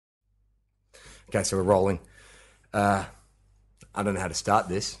Okay, so we're rolling. I don't know how to start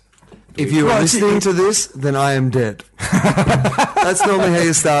this. If you are listening to this, then I am dead. That's normally how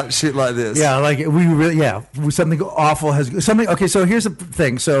you start shit like this. Yeah, like we really, something awful has something. Okay, so here's the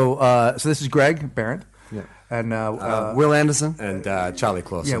thing. So this is Greg Barrett, and Will Anderson and Charlie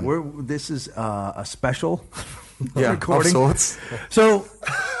Clausen. Yeah, this is a special recording. Of sorts. So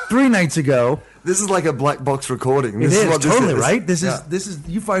 3 nights ago. This is like a black box recording. This is totally right. This is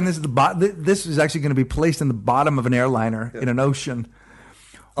you find this at the bottom. This is actually going to be placed in the bottom of an airliner in an ocean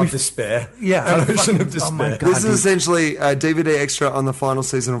of despair. Yeah, an ocean of despair. Oh my God, this is essentially a DVD extra on the final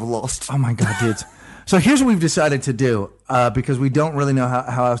season of Lost. Oh my God, dudes. So here's what we've decided to do because we don't really know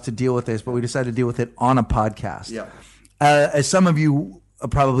how else to deal with this, but we decided to deal with it on a podcast. Yeah. As some of you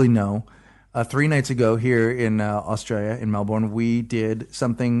probably know. 3 nights ago here in Australia, in Melbourne, we did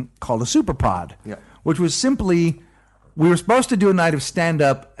something called a Super Pod, which was simply, we were supposed to do a night of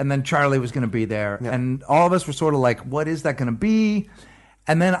stand-up, and then Charlie was going to be there. Yeah. And all of us were sort of like, what is that going to be?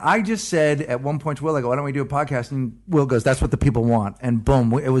 And then I just said at one point to Will, I go, why don't we do a podcast? And Will goes, that's what the people want. And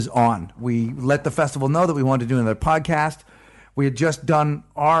boom, it was on. We let the festival know that we wanted to do another podcast. We had just done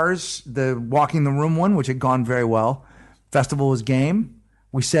ours, the Walking the Room one, which had gone very well. Festival was game.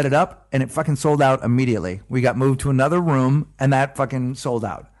 We set it up, and it fucking sold out immediately. We got moved to another room, and that fucking sold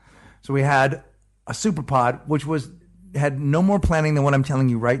out. So we had a Super Pod, which had no more planning than what I'm telling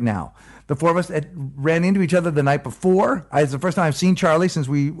you right now. The four of us ran into each other the night before. It's the first time I've seen Charlie since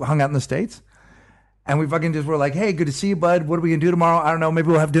we hung out in the States. And we fucking just were like, hey, good to see you, bud. What are we going to do tomorrow? I don't know. Maybe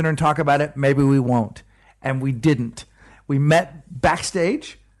we'll have dinner and talk about it. Maybe we won't. And we didn't. We met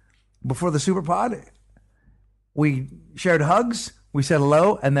backstage before the Super Pod. We shared hugs. We said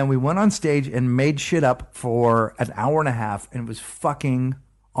hello, and then we went on stage and made shit up for an hour and a half, and it was fucking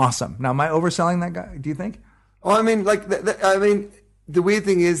awesome. Now, am I overselling that guy, do you think? Oh, I mean, the weird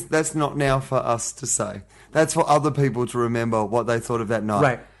thing is that's not now for us to say. That's for other people to remember what they thought of that night.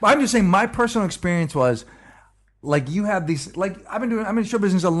 Right. But I'm just saying my personal experience was, like, you have these, like, I'm in show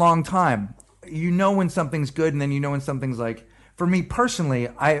business a long time. You know when something's good, and then you know when something's like, for me personally,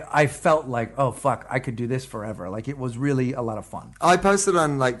 I felt like, oh, fuck, I could do this forever. Like, it was really a lot of fun. I posted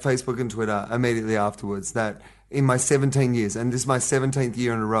on, like, Facebook and Twitter immediately afterwards that in my 17 years, and this is my 17th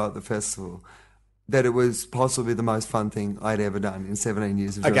year in a row at the festival, that it was possibly the most fun thing I'd ever done in 17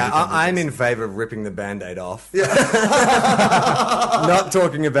 years of Okay, I'm in favour of ripping the Band-Aid off. Yeah. Not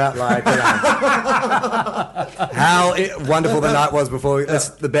talking about, like, how wonderful the night was before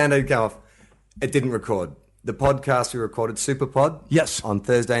the Band-Aid came off. It didn't record. The podcast we recorded, Super Pod, yes, on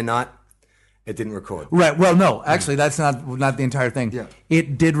Thursday night, it didn't record. Right. Well, no, actually, that's not the entire thing. Yeah.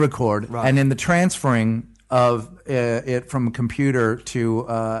 It did record, right. And in the transferring of it from a computer to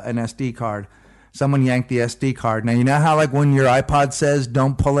an SD card, someone yanked the SD card. Now, you know how, like, when your iPod says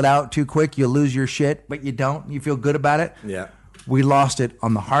don't pull it out too quick, you lose your shit, but you don't? You feel good about it? Yeah. We lost it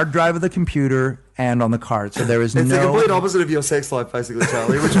on the hard drive of the computer and on the card. So there is It's the complete opposite of your sex life, basically,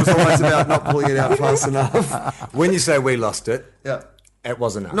 Charlie, which was always about not pulling it out fast enough. When you say we lost it, yeah, it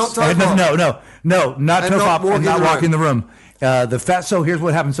wasn't us. Not Topop. No, not Topop and not walking the room. So here's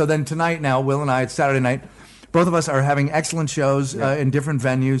what happened. So then tonight now, Will and I, it's Saturday night, both of us are having excellent shows in different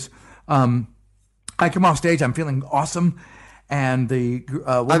venues. I come off stage, I'm feeling awesome. And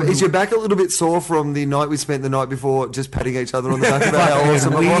is your back a little bit sore from the night we spent the night before just patting each other on the back about how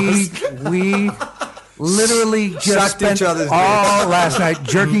awesome it was? We literally just spent each other's all last night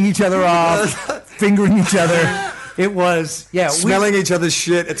jerking each other off, fingering each other. It was, smelling each other's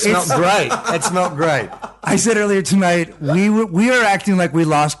shit. It smelled great. It smelled great. I said earlier tonight, we are acting like we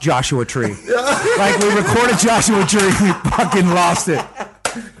lost Joshua Tree. Like we recorded Joshua Tree, we fucking lost it.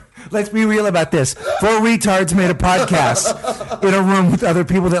 Let's be real about this. 4 retards made a podcast in a room with other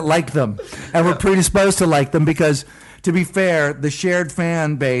people that like them. And we're predisposed to like them because, to be fair, the shared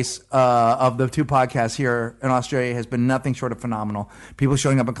fan base of the 2 podcasts here in Australia has been nothing short of phenomenal. People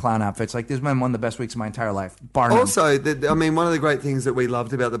showing up in clown outfits. Like, this has been one of the best weeks of my entire life, bar none. Also, one of the great things that we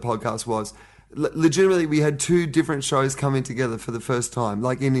loved about the podcast was, legitimately, we had 2 different shows coming together for the first time,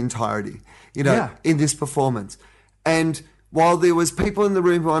 like in entirety, in this performance. And while there was people in the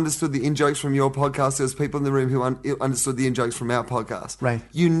room who understood the in-jokes from your podcast, there was people in the room who understood the in-jokes from our podcast. Right.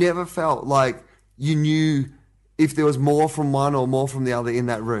 You never felt like you knew if there was more from one or more from the other in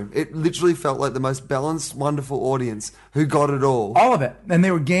that room. It literally felt like the most balanced, wonderful audience who got it all. All of it. And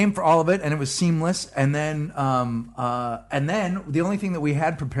they were game for all of it, and it was seamless. And then the only thing that we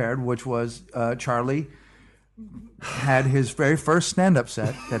had prepared, which was Charlie had his very first stand-up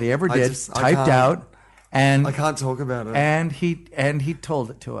set that he ever did, typed out. And I can't talk about it. And he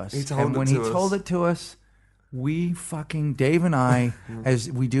told it to us. He told it to us. Dave and I,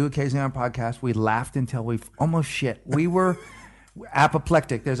 as we do occasionally on our podcast, we laughed until we almost shit. We were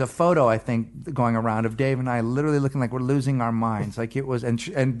apoplectic. There's a photo, I think, going around of Dave and I literally looking like we're losing our minds. Like it was,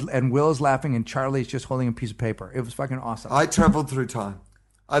 and Will's laughing and Charlie's just holding a piece of paper. It was fucking awesome. I traveled through time.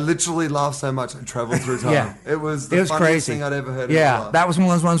 I literally laughed so much I traveled through time. Yeah. It was the funniest crazy. thing I'd ever heard. Yeah, in my life. that was one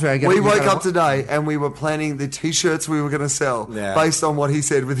of those ones where we woke up today and we were planning the T-shirts we were going to sell based on what he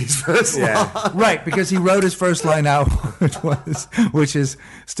said with his first line. Right, because he wrote his first line out, which is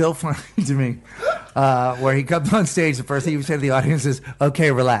still funny to me, where he comes on stage, the first thing he said to the audience is,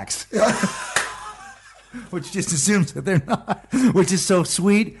 "Okay, relax." Which just assumes that they're not, which is so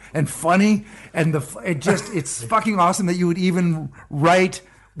sweet and funny, and it's fucking awesome that you would even write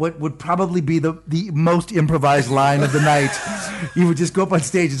what would probably be the most improvised line of the night. You would just go up on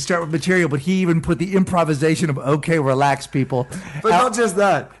stage and start with material, but he even put the improvisation of "Okay, relax, people." But not just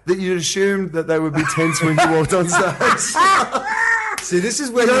that you assumed that they would be tense when you walked on stage. See, this is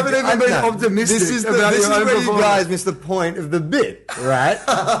where you haven't even been optimistic. This is where you guys miss the point of the bit, right?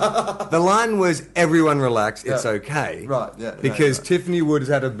 The line was "Everyone relax, it's okay." Right, yeah. Because Tiffany Woods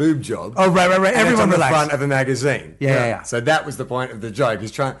had a boob job. Oh, right. And Everyone it's on relax. the front of a magazine. Yeah. So that was the point of the joke.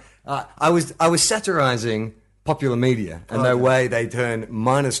 He's trying. I was satirizing popular media and the way they turn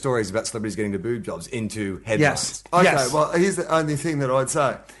minor stories about celebrities getting the boob jobs into headlines. Yes. Okay, well, here's the only thing that I'd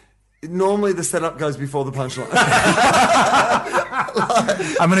say. Normally the setup goes before the punchline.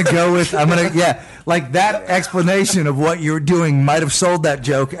 Like that explanation of what you're doing might have sold that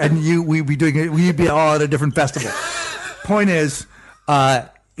joke, and we'd be all at a different festival. Point is,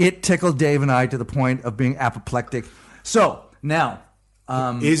 it tickled Dave and I to the point of being apoplectic. So now,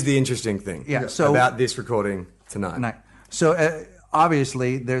 here's the interesting thing about this recording tonight. So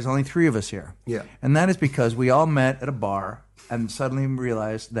obviously, there's only 3 of us here. Yeah. And that is because we all met at a bar and suddenly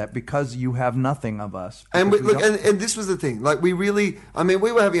realized that because you have nothing of us. And this was the thing. Like, we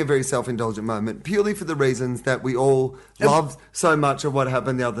were having a very self-indulgent moment purely for the reasons that we all loved so much of what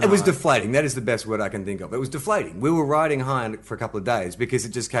happened the other night. It was deflating. That is the best word I can think of. It was deflating. We were riding high for a couple of days because it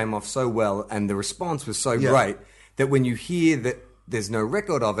just came off so well and the response was so great that when you hear that there's no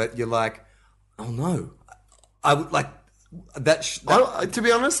record of it, you're like, oh no. I would like... to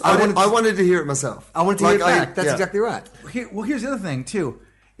be honest, I wanted to hear it myself. I wanted to hear it back. That's exactly right. Here's the other thing, too.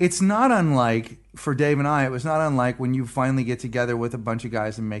 It's not unlike, for Dave and I, it was not unlike when you finally get together with a bunch of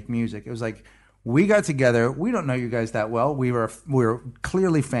guys and make music. It was like, we got together. We don't know you guys that well. We were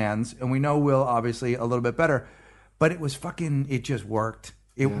clearly fans, and we know Will, obviously, a little bit better. But it just worked.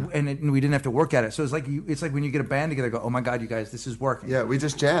 And we didn't have to work at it. So it's like when you get a band together, go, oh my God, you guys, this is working. Yeah, we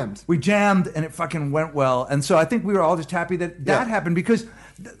just jammed. We jammed, and it fucking went well. And so I think we were all just happy that happened because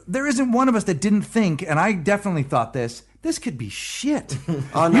there isn't one of us that didn't think, and I definitely thought this could be shit.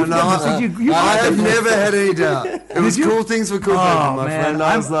 Oh, no. I have never had any doubt. It was cool things for cool people, my friend.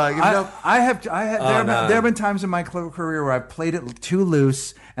 I was like... there have been times in my career where I've played it too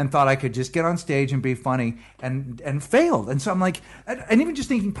loose and thought I could just get on stage and be funny and failed. And so I'm like... And even just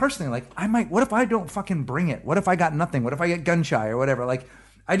thinking personally, like, what if I don't fucking bring it? What if I got nothing? What if I get gun shy or whatever? Like...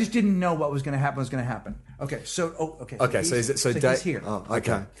 I just didn't know what was going to happen. Okay, so Dave's here. Oh,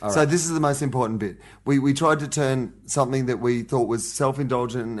 okay. So this is the most important bit. We tried to turn something that we thought was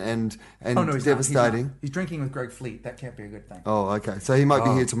self-indulgent and devastating. He's drinking with Greg Fleet. That can't be a good thing. Oh, okay. So he might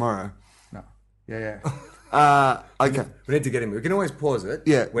be here tomorrow. No. Yeah. Okay. We need to get him. We can always pause it.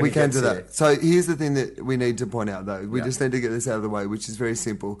 Yeah, we can do that. Here. So here's the thing that we need to point out, though. We just need to get this out of the way, which is very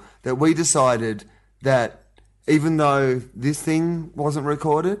simple. That we decided that even though this thing wasn't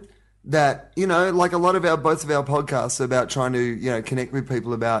recorded, that, like both of our podcasts are about trying to, connect with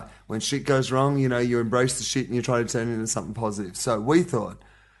people about when shit goes wrong, you embrace the shit and you try to turn it into something positive. So we thought,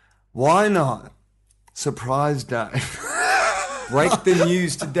 why not surprise Dave? Break the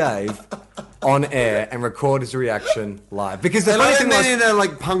news to Dave on air and record his reaction live. Because the funny thing was, in a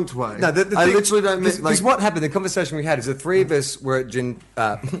punked way. No, I literally don't mean because what happened? The conversation we had is the 3 of us were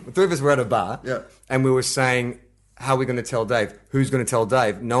at a bar, and we were saying, "How are we going to tell Dave? Who's going to tell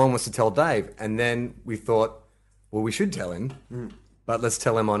Dave?" No one wants to tell Dave, and then we thought, well, we should tell him, but let's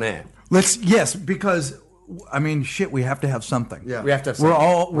tell him on air. Because. I mean, shit. We have to have something. Yeah, we have to have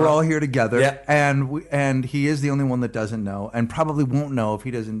something. We're all here together, and he is the only one that doesn't know, and probably won't know if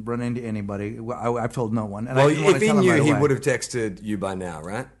he doesn't run into anybody. I've told no one. And if he knew, he would have texted you by now,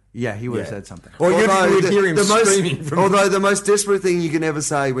 right? Yeah, he would have said something. Or you would hear him screaming. Although the most desperate thing you can ever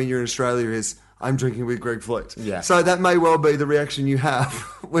say when you're in Australia is, "I'm drinking with Greg Fleet." Yeah. So that may well be the reaction you have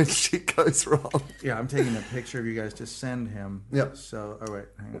when shit goes wrong. Yeah, I'm taking a picture of you guys to send him. Yep. So, all right,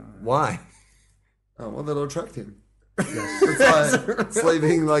 hang on. Why? Oh, well, that'll attract him. It's like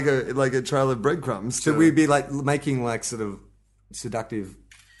sleeping like a trail of breadcrumbs. Should we be like making like sort of seductive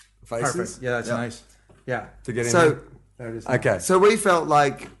faces? Perfect. Yeah, that's nice. Yeah. To get in So, there? Okay. So we felt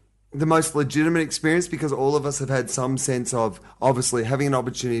like the most legitimate experience because all of us have had some sense of obviously having an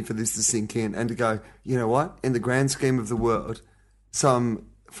opportunity for this to sink in and to go, you know what? In the grand scheme of the world, some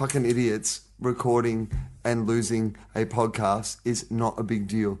fucking idiots recording and losing a podcast is not a big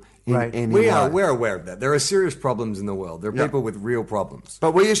deal in any way. We're aware of that. There are serious problems in the world. There are people with real problems.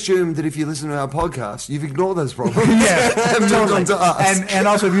 But we assume that if you listen to our podcast, you've ignored those problems. Yeah, and moved on to us. And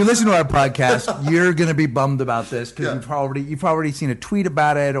also, if you listen to our podcast, you're going to be bummed about this because you've already seen a tweet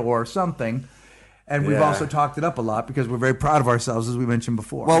about it or something. And we've also talked it up a lot because we're very proud of ourselves, as we mentioned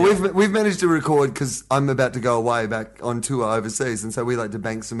before. Well, we've managed to record because I'm about to go away back on tour overseas, and so we like to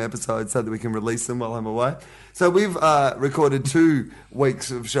bank some episodes so that we can release them while I'm away. So we've recorded 2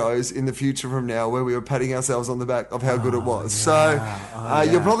 weeks of shows in the future from now where we were patting ourselves on the back of how good it was. Yeah. So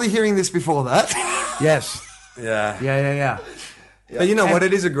you're probably hearing this before that. Yes. Yeah. But you know what?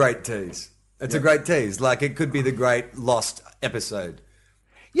 It is a great tease. It's a great tease. Like, it could be the great lost episode.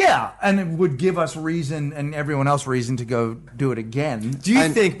 Yeah, and it would give us reason and everyone else reason to go do it again. Do you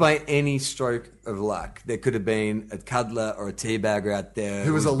think by any stroke of luck there could have been a cuddler or a teabagger out there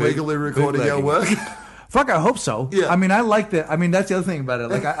who was illegally recording our work? Fuck, I hope so. Yeah. I mean, I like that. I mean, that's the other thing about it.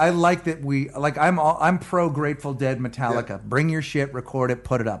 Like, I like that I'm pro Grateful Dead Metallica. Yeah. Bring your shit, record it,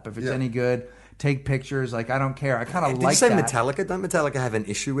 put it up. If it's any good, take pictures. Like, I don't care. I kind of like that. Did you say Metallica? Don't Metallica have an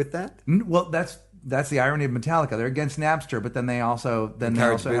issue with that? Well, that's the irony of Metallica. They're against Napster, but then they also have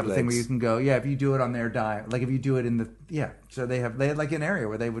a thing where you can go, if you do it on their dime, like if you do it in so they had like an area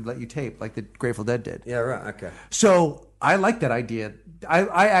where they would let you tape, like the Grateful Dead did. Yeah, right. Okay. So I like that idea.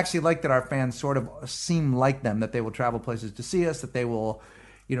 I actually like that our fans sort of seem like them, that they will travel places to see us, that they will,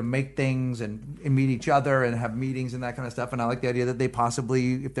 make things and meet each other and have meetings and that kind of stuff. And I like the idea that they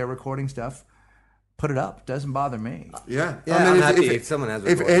possibly, if they're recording stuff, put it up. Doesn't bother me. Yeah. I mean, if someone has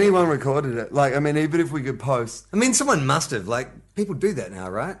recorded if anyone recorded it, like, I mean, even if we could post. I mean, someone must have. Like, people do that now,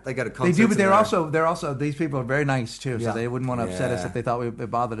 right? They go to concerts. They do, but they're also these people are very nice too, so they wouldn't want to upset us if they thought it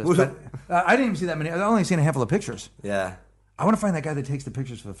bothered us. But I didn't even see that many. I've only seen a handful of pictures. Yeah. I want to find that guy that takes the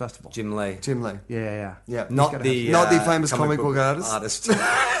pictures for the festival. Jim Lee. Yeah. Not the famous comic book artist.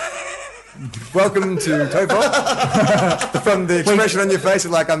 Welcome to Topop. From the expression on your face,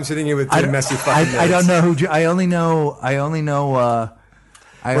 like I'm sitting here with two messy fucking I don't know who. I only know.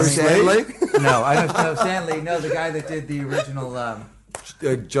 Bruce Stanley? No, I don't know Stanley. No, the guy that did the original.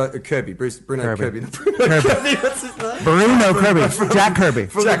 Kirby, Bruno Kirby. Bruno Kirby. Jack Kirby.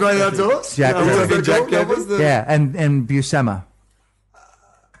 From The Great Outdoors? Jack Kirby. Jack Kirby. Yeah, and Buscema.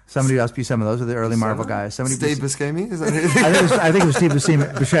 Somebody else Buscema. Those are the early Marvel guys. Steve Buscemi? Is that it? I think it was Steve Buscemi.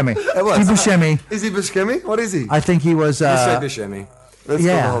 Steve Buscemi. Is he Buscemi? What is he? I think he was. You say Buscemi. Let's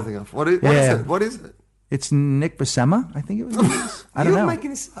pull the whole thing off. What is it? What is it? It's Nick Buscema, I think it was. I don't know. You're making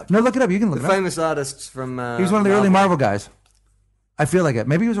this up. No, look it up. You can look it up. The famous artists from... he was one of the early Marvel guys. I feel like it.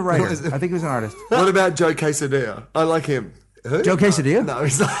 Maybe he was a writer. I think he was an artist. What about Joe Quesadilla? I like him. Who? Joe Quesadilla? No,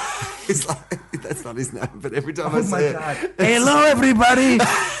 he's like, that's not his name, but every time I say it... Hello, everybody!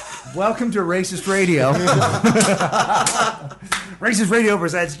 Welcome to Racist Radio. Racist Radio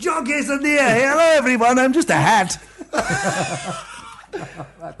presents Joe Quesadilla. Hello, everyone. I'm just a hat.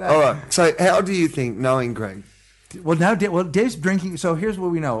 All right. So, how do you think, knowing Greg? Well, Dave's drinking. So here's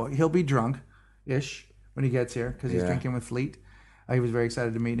what we know: he'll be drunk-ish when he gets here because he's drinking with Fleet. He was very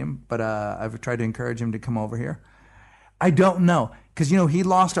excited to meet him, but I've tried to encourage him to come over here. I don't know because he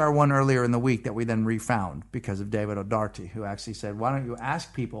lost our one earlier in the week that we then refound because of David O'Doherty, who actually said, "Why don't you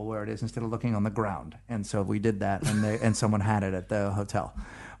ask people where it is instead of looking on the ground?" And so we did that, and someone had it at the hotel.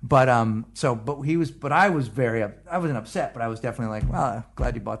 But I wasn't upset, but I was definitely like, well,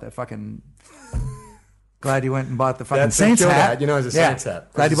 glad you bought that fucking. Glad you went and bought the fucking Saints hat. It's a Saints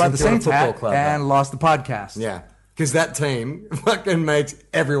hat. Glad you bought the Saints hat and lost the podcast. Yeah, because that team fucking makes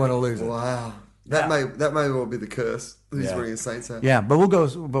everyone a loser. Wow, that may well be the curse. He's wearing a Saints hat. Yeah, but we're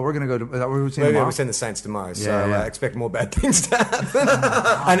gonna go to. We're send the Saints tomorrow, so expect more bad things to happen.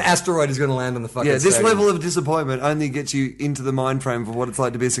 An asteroid is going to land on the fucking. Yeah, this level of disappointment only gets you into the mind frame for what it's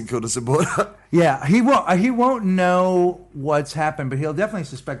like to be a St Kilda supporter. Yeah, he won't know what's happened, but he'll definitely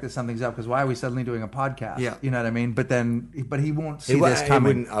suspect that something's up. Because why are we suddenly doing a podcast? Yeah, you know what I mean. But he won't see this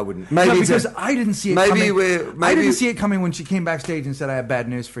coming. I wouldn't. Maybe because I didn't see it coming. I didn't see it coming when she came backstage and said, "I have bad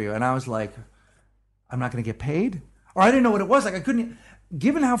news for you," and I was like, "I'm not going to get paid." Or I didn't know what it was. Like I couldn't,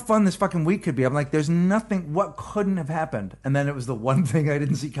 given how fun this fucking week could be, I'm like, there's nothing, what couldn't have happened? And then it was the one thing I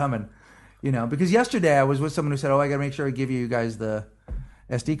didn't see coming, because yesterday I was with someone who said, I got to make sure I give you guys the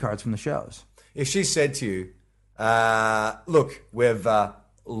SD cards from the shows. If she said to you, Look, we've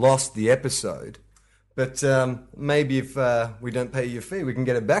lost the episode, but maybe if we don't pay you your fee, we can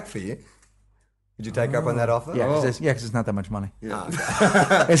get it back for you. Would you take up on that offer? Yeah, because it's not that much money. Yeah.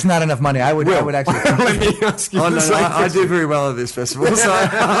 It's not enough money. I would actually. Let me ask you. I do very well at this festival. So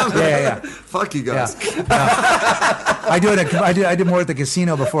yeah. Fuck you guys. Yeah. I did more at the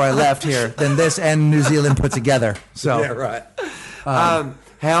casino before I left here than this and New Zealand put together. So yeah, right.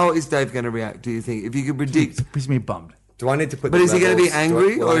 How is Dave going to react? Do you think? If you could predict, he's me bummed. Do I need to put? But is he going to be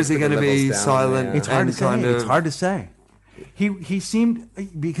angry or is he going to be silent? It's hard to say. It's hard to say. He seemed,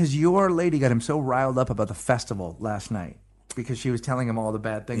 because your lady got him so riled up about the festival last night because she was telling him all the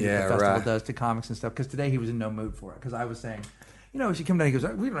bad things that the festival does to comics and stuff. Because today he was in no mood for it. Because I was saying, she came down. He goes,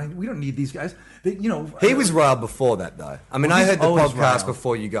 we don't need these guys. He was riled before that though. I mean, I heard the podcast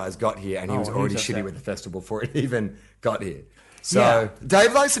before you guys got here, and he was already shitty with the festival before it even got here. So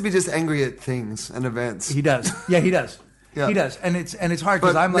Dave likes to be just angry at things and events. He does. Yeah, he does. Yeah. He does, and it's hard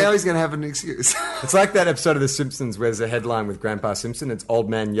because I'm like, now he's going to have an excuse. It's like that episode of The Simpsons where there's a headline with Grandpa Simpson. It's old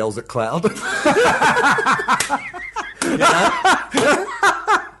man yells at cloud.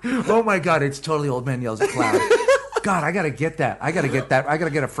 Oh my God, it's totally old man yells at cloud. God, I got to get that. I got to get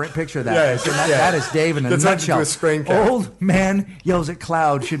a picture of that. That is Dave in a nutshell. A screen cap. Old man yells at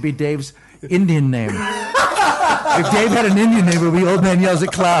cloud should be Dave's Indian name. If Dave had an Indian name, it would be old man yells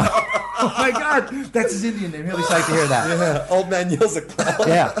at cloud. Oh my God, that's his Indian name. He'll be psyched to hear that. Yeah, old man yells at cloud.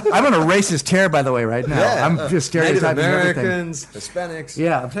 Yeah, I'm on a racist tear, by the way, right now. Yeah. I'm just stereotyping Native Americans, everything. Hispanics.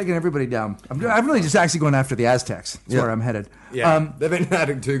 Yeah, I'm taking everybody down. I'm really just actually going after the Aztecs. That's where I'm headed. Yeah, they've been at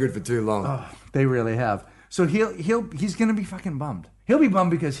it too good for too long. Oh, they really have. So he's going to be fucking bummed. He'll be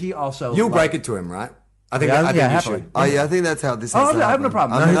bummed because he also. You'll break it to him, right? I think you should. Oh yeah, I think that's how this. I have no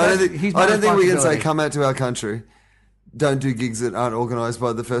problem. I don't think we can say come out to our country. Don't do gigs that aren't organised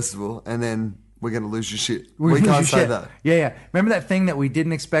by the festival, and then we're going to lose your shit. We can't say that. Yeah. Remember that thing that we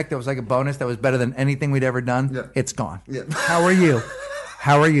didn't expect that was like a bonus that was better than anything we'd ever done? Yeah. It's gone. Yeah. How are you?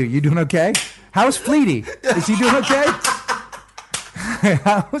 You doing okay? How's Fleety? Is he doing okay?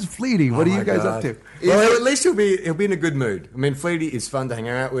 How's Fleety? What are you guys up to? Well, at least he'll be in a good mood. I mean, Fleety is fun to hang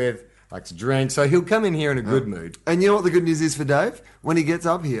out with, likes to drink, so he'll come in here in a good mood. And you know what the good news is for Dave? When he gets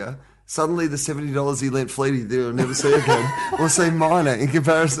up here, suddenly the $70 he lent Fleety that he'll never see again will seem minor in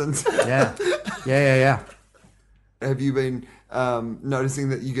comparison. Yeah. Have you been noticing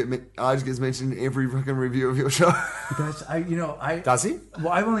that Arj gets mentioned in every fucking review of your show? Does he?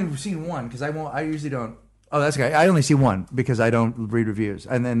 Well, I've only seen one because I usually don't. Oh, that's okay. I only see one because I don't read reviews,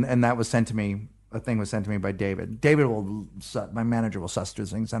 and that was sent to me. A thing was sent to me by David. My manager will suss through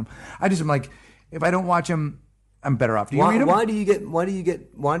things. And I just am like, if I don't watch him, I'm better off. Do you read them?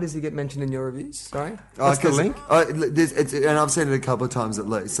 Why does he get mentioned in your reviews? Sorry? That's the link? And I've seen it a couple of times at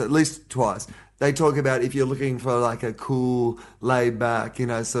least twice. They talk about if you're looking for like a cool, laid back,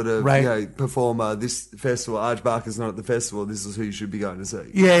 performer, this festival, Arj Barker's not at the festival, this is who you should be going to see.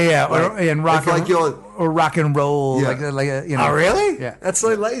 Yeah. Or rock and roll. Yeah. Oh, really? Yeah. That's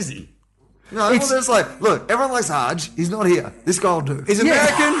so lazy. No, it's like, look, everyone likes Arj. He's not here. This guy will do. He's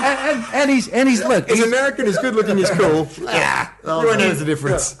American, and he's American. He's good looking. He's cool. Everyone knows the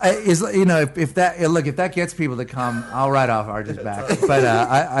difference. If that gets people to come, I'll write off Arj's back. But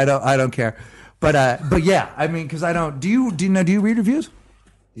I don't care. But yeah, I mean, because I don't. Do you read reviews?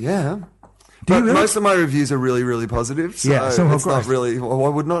 Yeah. Most of my reviews are really, really positive. So it's not really. Why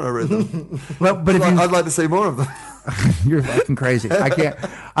would not I read them? Well, but I'd like to see more of them. You're fucking crazy. I can't.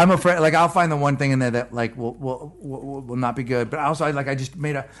 I'm afraid. Like, I'll find the one thing in there that like will not be good. But also, I just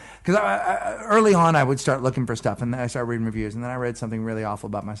made because early on I would start looking for stuff, and then I started reading reviews, and then I read something really awful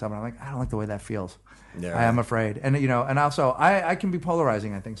about myself, and I'm like, I don't like the way that feels. Yeah, I am afraid, and and also I can be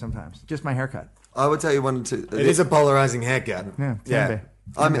polarizing. I think sometimes just my haircut. I would tell you one or two. It is a polarizing haircut. Yeah.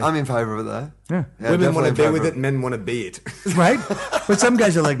 I'm in favour of it though. Yeah. Women want to be with it, men want to be it. Right? But some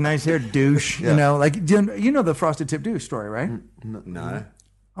guys are like, nice hair, douche. Like, you know the frosted tip douche story, right? No.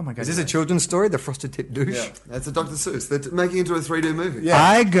 Oh my God. Is this a children's story, the frosted tip douche? Yeah. That's a Dr. Seuss. They're making it into a 3D movie. Yeah.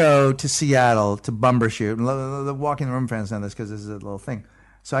 I go to Seattle to Bumbershoot. And the Walking the Room fans know this because this is a little thing.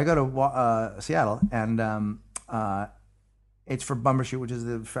 So I go to Seattle, and it's for Bumbershoot, which is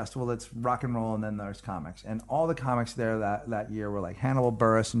the festival that's rock and roll, and then there's comics. And all the comics there that year were like Hannibal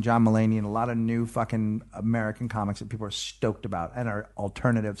Buress and John Mulaney and a lot of new fucking American comics that people are stoked about and are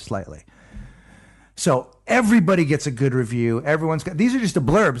alternative slightly. So everybody gets a good review. These are just the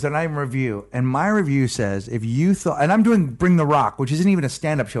blurbs. They're not even a review. And my review says, if you thought, and I'm doing Bring the Rock, which isn't even a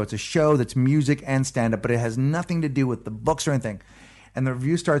stand-up show. It's a show that's music and stand-up, but it has nothing to do with the books or anything. And the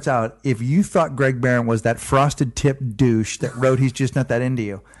review starts out, if you thought Greg Barron was that frosted tip douche that wrote He's Just Not That Into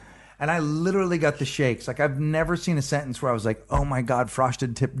You. And I literally got the shakes. Like, I've never seen a sentence where I was like, oh my God,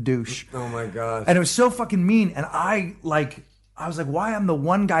 frosted tip douche. Oh my God. And it was so fucking mean. And I was like, why I'm the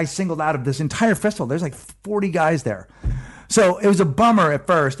one guy singled out of this entire festival? There's like 40 guys there. So it was a bummer at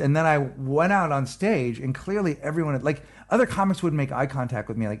first. And then I went out on stage and clearly everyone had, like, other comics would make eye contact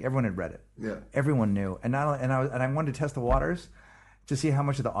with me. Like, everyone had read it. Yeah. Everyone knew. And I wanted to test the waters to see how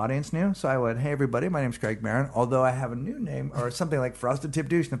much of the audience knew. So I went, hey, everybody, my name's Craig Maron, although I have a new name or something like Frosted Tip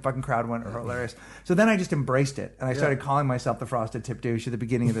Douche. And the fucking crowd went hilarious. So then I just embraced it. And I started calling myself the Frosted Tip Douche at the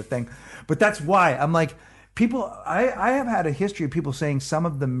beginning of the thing. But that's why I'm like, people, I have had a history of people saying some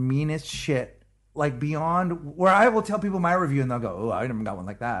of the meanest shit, like beyond, where I will tell people my review and they'll go, oh, I never got one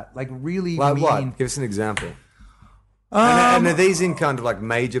like that. Like, really like mean. What? Give us an example. And are these in kind of like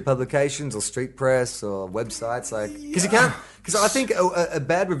major publications or street press or websites? Like, because you can't, because I think a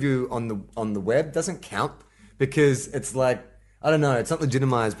bad review on the web doesn't count because it's like, I don't know, it's not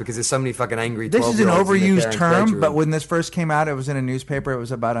legitimized because there's so many fucking angry 12-year-olds. This is an overused term, bedroom. but when this first came out, it was in a newspaper. It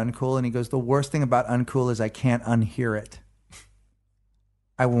was about Uncool, and he goes, the worst thing about Uncool is I can't unhear it.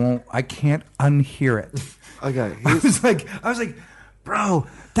 I can't unhear it. Okay. I was like, bro,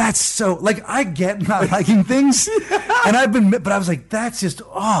 that's so, like, I get not liking things, and but I was like, that's just,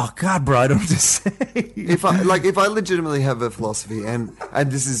 oh God, bro, I don't know what to say. If I legitimately have a philosophy, and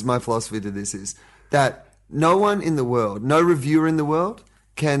this is my philosophy to this, is that no one in the world, no reviewer in the world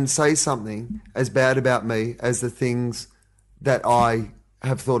can say something as bad about me as the things that I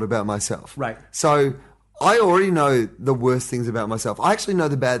have thought about myself. Right. So I already know the worst things about myself. I actually know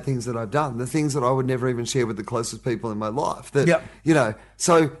the bad things that I've done, the things that I would never even share with the closest people in my life. That, you know,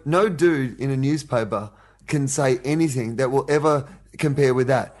 so no dude in a newspaper can say anything that will ever compare with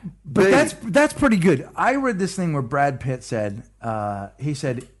that. But that's pretty good. I read this thing where Brad Pitt said, he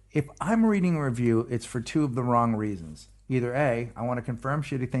said, if I'm reading a review, it's for two of the wrong reasons. Either A, I want to confirm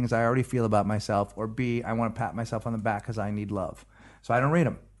shitty things I already feel about myself, or B, I want to pat myself on the back because I need love. So I don't read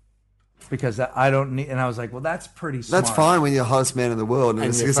them. Because I don't need, and I was like, well, that's pretty smart. That's fine when you're the hottest man in the world and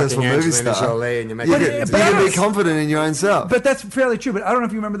a successful movie star. Jolie and you can be confident in your own self. But that's fairly true. But I don't know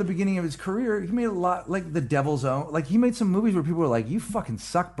if you remember the beginning of his career. He made a lot, like The Devil's Own. Like, he made some movies where people were like, you fucking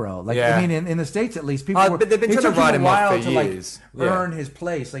suck, bro. Like, I mean, in the States at least, people were, but they've been trying to write him off for years. Like, earn his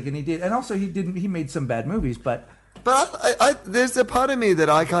place. Like, and he did. And also, he made some bad movies, but there's a part of me that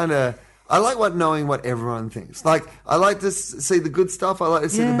I like knowing what everyone thinks. Like, I like to see the good stuff. I like to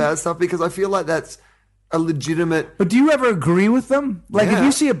see the bad stuff because I feel like that's a legitimate. But do you ever agree with them? Like, if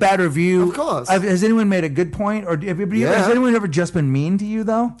you see a bad review, of course. Has anyone made a good point, or has anyone ever just been mean to you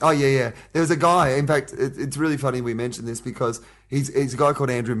though? Oh yeah. There was a guy. In fact, it's really funny we mentioned this because he's a guy called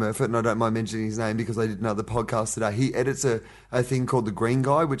Andrew Murfitt, and I don't mind mentioning his name because I did another podcast today. He edits a thing called The Green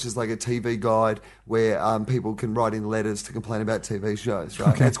Guide, which is like a TV guide where people can write in letters to complain about TV shows.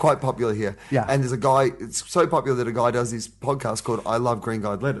 Right? Okay. It's quite popular here. Yeah. And there's a guy. It's so popular that a guy does this podcast called I Love Green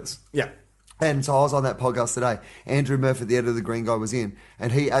Guide Letters. Yeah. And so I was on that podcast today. Andrew Murphy, the editor of The Green Guide, was in,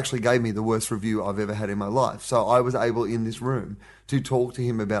 and he actually gave me the worst review I've ever had in my life. So I was able in this room to talk to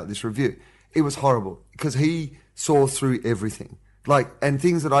him about this review. It was horrible because he saw through everything, and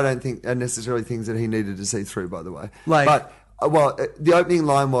things that I don't think are necessarily things that he needed to see through. By the way, the opening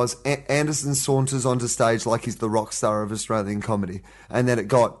line was Anderson saunters onto stage like he's the rock star of Australian comedy, and then it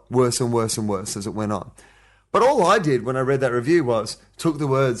got worse and worse and worse as it went on. But all I did when I read that review was took the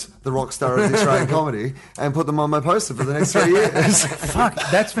words "the rock star of Australian comedy" and put them on my poster for the next 3 years. Fuck,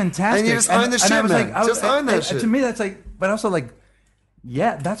 that's fantastic. And you just own the shit, man. Just own that shit. To me, that's like, but also like,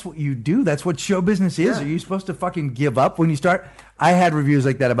 yeah, that's what you do. That's what show business is. Yeah. Are you supposed to fucking give up when you start? I had reviews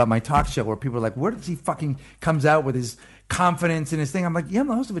like that about my talk show where people are like, where does he fucking comes out with his confidence and his thing? I'm like, yeah, I'm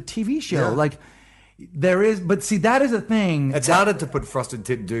the host of a TV show. Yeah. Like, there is, but see, that is a thing. It's harder to put Frosted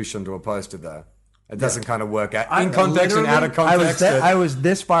Tip Douche onto a poster, though. It doesn't kind of work out. In context and out of context. I was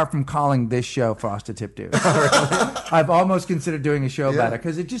this far from calling this show Frosted Tip Douche. I've almost considered doing a show about it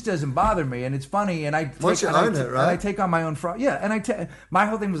because it just doesn't bother me and it's funny and I take on my own fraud. Yeah, and my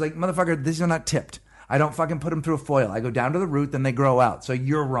whole thing was like, motherfucker, these are not tipped. I don't fucking put them through a foil. I go down to the root, then they grow out. So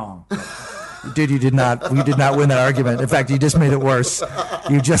you're wrong. Dude, you did not win that argument. In fact, you just made it worse.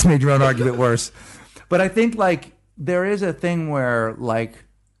 You just made your own argument worse. But I think like there is a thing where like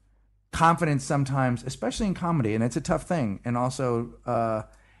confidence sometimes, especially in comedy, and it's a tough thing. And also,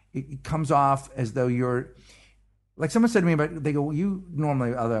 it comes off as though you're like someone said to me, but they go, well, you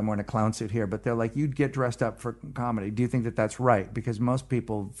normally, although I'm wearing a clown suit here, but they're like, you'd get dressed up for comedy. Do you think that that's right? Because most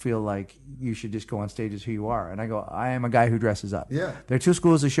people feel like you should just go on stage as who you are. And I go, I am a guy who dresses up. Yeah. There are two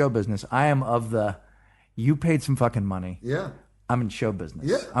schools of show business. I am of the, you paid some fucking money. Yeah. I'm in show business.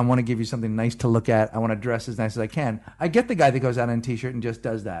 Yeah. I want to give you something nice to look at. I want to dress as nice as I can. I get the guy that goes out in a t-shirt and just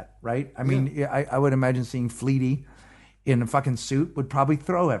does that, right? I mean, I would imagine seeing Fleety in a fucking suit would probably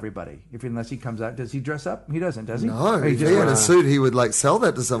throw everybody unless he comes out. Does he dress up? He doesn't, does he? No, if he had a suit, he would like sell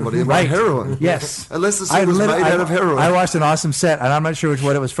that to somebody and right. buy heroin. Yes. Unless the suit was made out of heroin. I watched an awesome set, and I'm not sure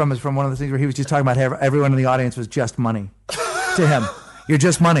what it was from. It's from one of the things where he was just talking about how everyone in the audience was just money to him. You're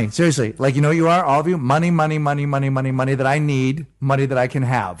just money. Seriously. Like, you know what you are? All of you? Money, money, money, money, money, money that I need, money that I can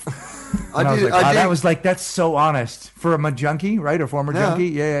have. That was like, that's so honest. For a junkie, right? Or former junkie?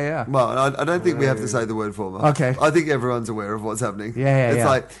 Yeah. Well, I don't think we have to say the word former. Okay. I think everyone's aware of what's happening. Yeah.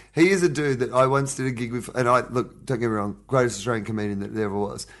 Like, he is a dude that I once did a gig with, and look, don't get me wrong, greatest Australian comedian that there ever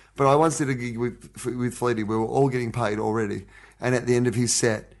was. But I once did a gig with Fleety. We were all getting paid already. And at the end of his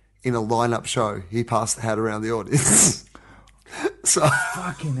set, in a lineup show, he passed the hat around the audience. So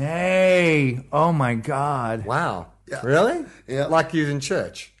fucking A. Oh my God. Wow. Yeah. Really? Yeah. Like you in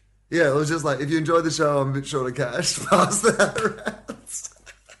church. Yeah, it was just like, if you enjoyed the show, I'm a bit short of cash. Pass that around.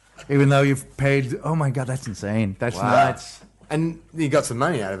 Even though you've paid. Oh my God, that's insane. That's nuts. And you got some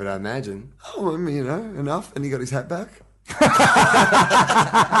money out of it, I imagine. Oh, I mean, enough. And he got his hat back.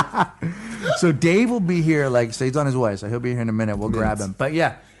 So Dave will be here, so he's on his way, so he'll be here in a minute. We'll grab him. But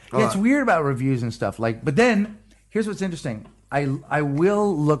yeah, it's weird about reviews and stuff. But then, here's what's interesting. I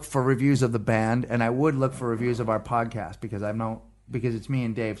will look for reviews of the band, and I would look for reviews of our podcast because it's me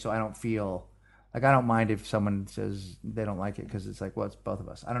and Dave, so I don't feel like I don't mind if someone says they don't like it because it's like, well, it's both of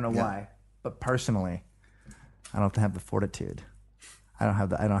us. I don't know why, but personally, I don't have the fortitude. I don't have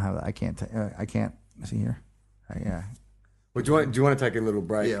that. I can't see here. Yeah. Well, do you want to take a little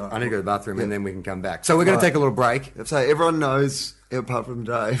break? Yeah. I need to go to the bathroom and then we can come back. So we're going to take a little break. So everyone knows, apart from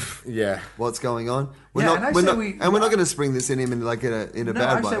Dave, what's going on. We're not going to spring this in him in a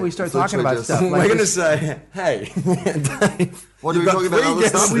bad way. I say we start talking about stuff. We're going to say, hey, Dave. What are we talking about? Other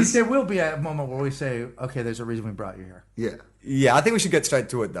stuff? There will be a moment where we say, okay, there's a reason we brought you here. Yeah. Yeah, I think we should get straight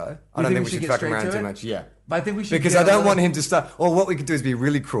to it, though. I don't think we should fuck around too much. Yeah. But I think we should. Because I don't want him to start. Or what we could do is be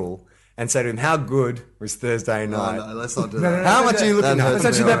really cruel and say to him, how good was Thursday night? No, let's not do that. How much are you looking at? Let's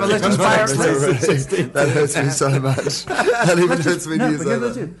not do that, but let's just fire. That hurts me so much. That even hurts me so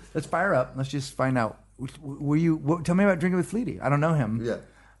much. Let's fire up. Let's just find out. Tell me about drinking with Fleety. I don't know him. Yeah.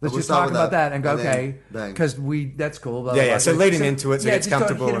 Let's just talk about that and go, okay, because that's cool. Blah, yeah. So lead him into it so he gets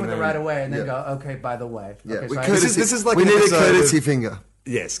comfortable. Hit him with it right away and then go, okay, by the way. Yeah. Okay, this is like we need a courtesy finger.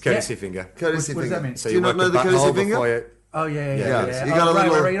 Yes, courtesy finger. Courtesy finger. What does that mean? So do you not know the courtesy finger? Oh, yeah. You got a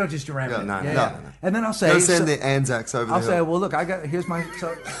little... Right. You don't just ram it. No. And then I'll say... Don't send the Anzacs over I'll say, well, look, here's my...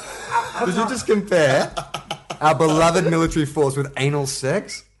 Did you just compare our beloved military force with anal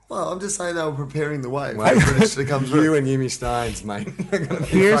sex? Well, I'm just saying they were preparing the way for the British to come through. You and Yumi Steins, mate. They're going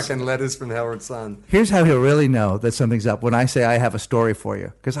to be fucking letters from Howard Sun. Here's how he'll really know that something's up when I say I have a story for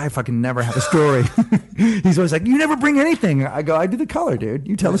you. Because I fucking never have a story. He's always like, you never bring anything. I go, I do the color, dude.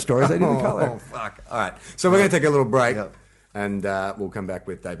 You tell the stories, I do the color. Oh, fuck. All right. So we're going to take a little break. And we'll come back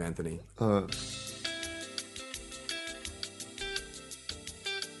with Dave Anthony.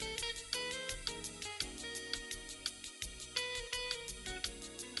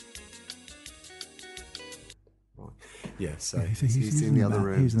 Yeah, so he's in the other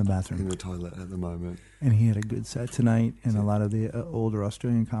room. He's in the bathroom. In the toilet at the moment. And he had a good set tonight, and a lot of the older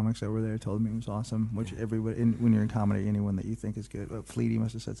Australian comics that were there told me it was awesome, which everybody, when you're in comedy, anyone that you think is good. Fleety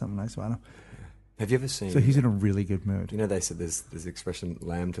must have said something nice about him. Have you ever seen... So he's in a really good mood. You know, they said there's the expression,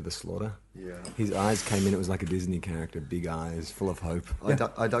 lamb to the slaughter? Yeah. His eyes came in, it was like a Disney character, big eyes, full of hope.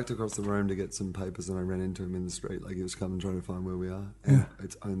 I ducked across the room to get some papers and I ran into him in the street, like he was coming trying to find where we are. And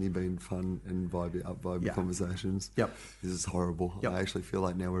it's only been fun and vibe conversations. Yep. This is horrible. Yep. I actually feel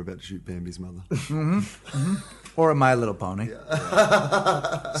like now we're about to shoot Bambi's mother. Or My Little Pony.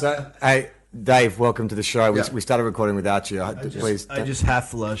 Yeah. So, hey, Dave, welcome to the show. We started recording without you. I just half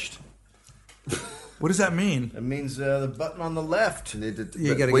flushed. What does that mean? It means the button on the left. We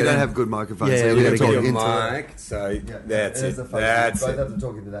don't have good microphones. Yeah, so we got to talk into mic. So that's it. That's it. I have to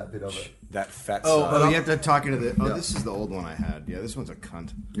talk into that bit of it. That fat Oh, you have to talk into the... Oh, this is the old one I had. Yeah, this one's a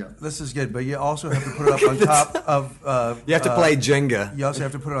cunt. Yeah. This is good, but you also have to put it up on top of... you have to play Jenga. You also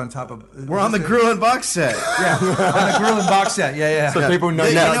have to put it on top of... We're on the Gruen box set. Yeah, on the Gruen box set. Yeah. So people know now.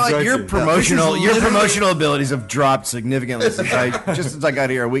 You know what? Your promotional abilities have dropped significantly since I got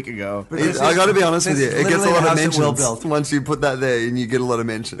here a week ago. I got to be honest with you. It gets a lot of mentions built. once you put that there, and you get a lot of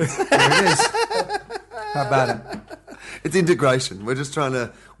mentions. There it is. How about it? It's integration. We're just trying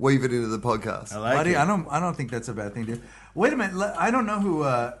to weave it into the podcast. I like it. I don't think that's a bad thing, dude. Wait a minute. I don't know who.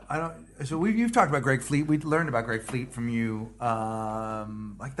 So you've talked about Greg Fleet. We learned about Greg Fleet from you,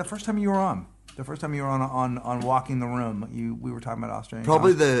 like the first time you were on. The first time you were on Walking the Room, we were talking about Australian.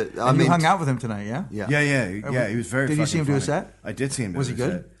 Probably comics. You hung out with him tonight, yeah? Yeah. He was very. Did you see him funny. do a set? I did see him. Was he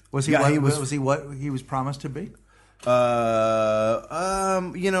good? Set. Was he? Was he what he was promised to be?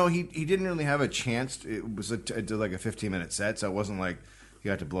 He didn't really have a chance. It was did like a 15-minute set, so it wasn't like he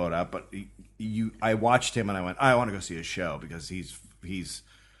got to blow it up. But I watched him and I went, I want to go see his show because he's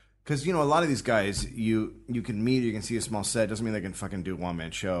because a lot of these guys you can meet, you can see a small set, doesn't mean they can fucking do a one-man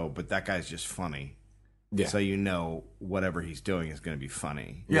show, but that guy's just funny. Yeah. So whatever he's doing is going to be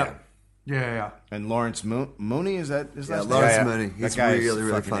funny. Yeah. And Lawrence Mooney, is that Lawrence Mooney. He's that guy's really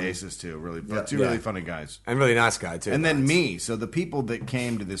fucking funny. aces too. Two really funny guys. And really nice guy too. And then me. So the people that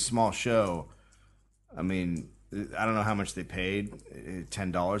came to this small show, I mean, I don't know how much they paid,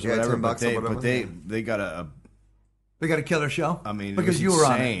 $10 or whatever, but they got a they got a killer show. I mean, because you were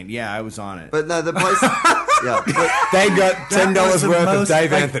on it. Yeah, I was on it. But no, the place. Yeah, they got $10 worth of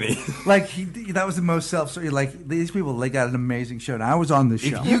Dave Anthony. That was the most self-serving. Like these people, they got an amazing show. And I was on the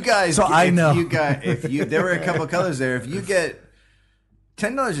show. If you guys, so I know. There were a couple of colors there. If you get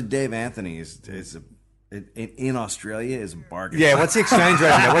 $10 a Dave Anthony in Australia is a bargain. Yeah, what's the exchange rate?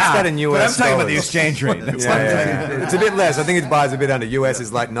 What's that in US? But I'm talking about the exchange rate. It's a bit less. I think it buys a bit under. US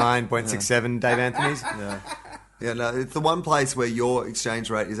is like 9.67 Dave Anthony's. Yeah, no, it's the one place where your exchange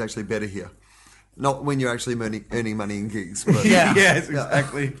rate is actually better here. Not when you're actually earning money in gigs. But yes,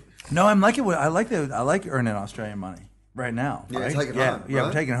 exactly. No, I'm like it. I like earning Australian money right now. Yeah, right? take it home. Yeah, right?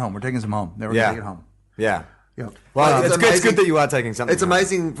 we're taking it home. We're taking some home. Then we're gonna take it home. Yeah. Yeah. Well, it's good that you are taking something. It's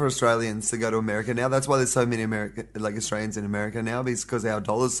amazing for Australians to go to America now. That's why there's so many Australians in America now, because our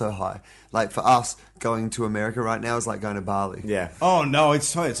dollar's so high. Like for us, going to America right now is like going to Bali. Yeah. Oh no,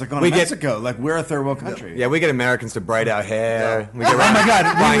 it's like going to Mexico. Like we're a third world country. Yeah, we get Americans to braid our hair. Yeah. We get Oh my God!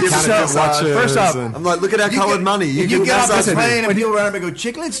 First off, I'm like, look at our coloured money. You get off this plane and people around and go,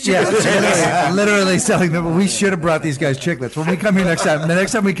 chiclets. Yeah, literally selling them. We should have brought these guys chiclets when we come here next time. The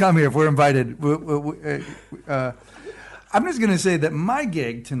next time we come here, if we're invited, I'm just going to say that my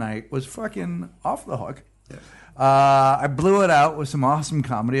gig tonight was fucking off the hook. Yeah. I blew it out with some awesome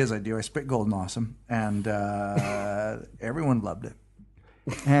comedy, as I do. I spit gold and awesome, and everyone loved it.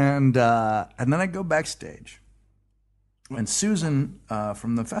 And then I go backstage, and Susan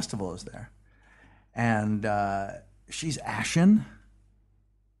from the festival is there, and she's ashen.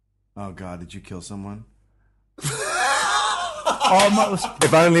 Oh God, did you kill someone? Almost.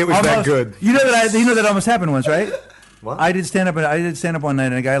 If only it was that good. You know that almost happened once, right? What? I did stand up one night,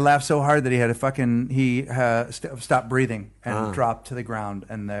 and a guy laughed so hard that he had stopped breathing and dropped to the ground,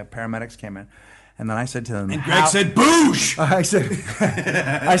 and the paramedics came in. And then I said to them, and Greg said, "Boosh!" I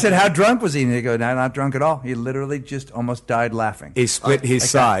said, "How drunk was he?" And they go, "No, not drunk at all. He literally just almost died laughing." He split his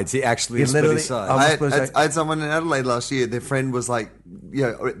sides. He actually split his sides. I had someone in Adelaide last year. Their friend was like,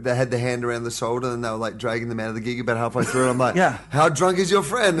 they had the hand around the shoulder, and they were like dragging them out of the gig about halfway through. And I'm like, yeah. How drunk is your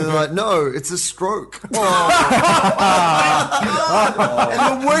friend? And they're like, no, it's a stroke. And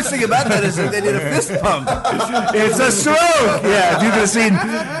the worst thing about that is that they did a fist pump. It's a stroke. Yeah, if you could have seen,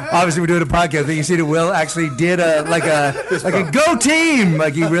 obviously we're doing a podcast, but you see that Will actually did a go team.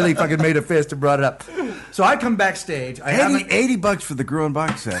 Like he really fucking made a fist and brought it up. So I come backstage. $80 for the Gruen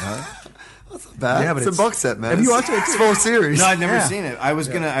box set, huh? That's not bad. Yeah, but it's a box set, man. Have you watched it? It's 4 series. No, I've never seen it. I was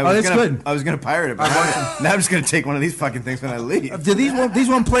gonna pirate it, but now I'm just gonna take one of these fucking things when I leave. Do these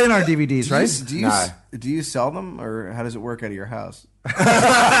won't play in our DVDs, right? Do you sell them, or how does it work out of your house? My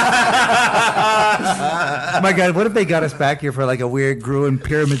God, what if they got us back here for like a weird Gruen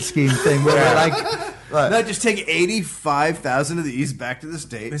pyramid scheme thing where we're like, no, just take 85,000 of these back to the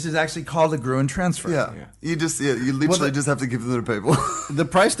States. this is actually called a Gruen transfer. Yeah. You literally just have to give them to people. The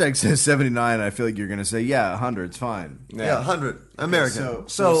price tag says 79. I feel like you're gonna say, yeah, 100. It's fine. Yeah, 100 American.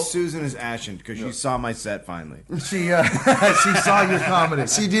 So Susan is ashen because she saw my set finally. She saw your comedy.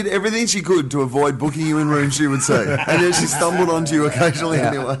 She did everything she could to avoid booking you in rooms, she would say. And then she stumbled onto you occasionally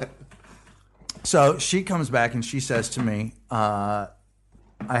anyway. So she comes back and she says to me, I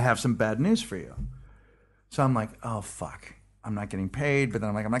have some bad news for you. So I'm like, oh, fuck. I'm not getting paid. But then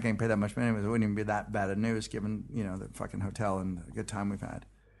I'm like, I'm not getting paid that much money. It wouldn't even be that bad of news given, the fucking hotel and the good time we've had.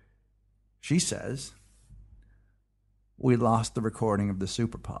 She says, we lost the recording of the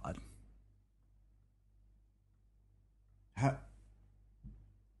Superpod. What?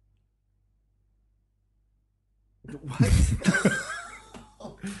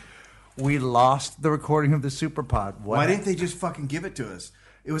 We lost the recording of the Superpod. Why didn't they just fucking give it to us?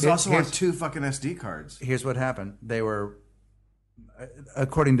 It was also on 2 fucking SD cards. Here's what happened. They were,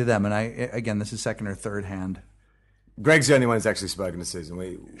 according to them, and again, this is second or third hand. Greg's the only one who's actually spoken to Susan.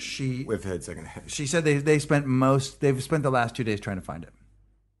 We've heard second hand. She said they've spent the last 2 days trying to find it.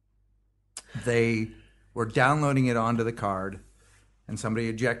 they were downloading it onto the card, and somebody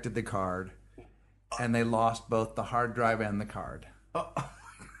ejected the card, and they lost both the hard drive and the card.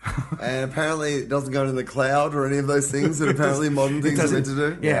 And apparently it doesn't go to the cloud or any of those things that apparently modern things are meant to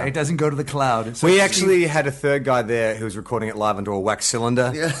do. Yeah, it doesn't go to the cloud. So we actually had a third guy there who was recording it live onto a wax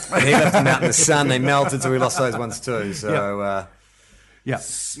cylinder. Yeah. And he left them out in the sun. They melted, so we lost those ones too. So, yeah.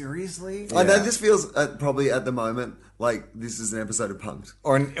 Seriously? I know this feels probably at the moment like this is an episode of Punk'd.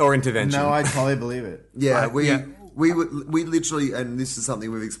 or Intervention. No, I'd probably believe it. Yeah, we literally, and this is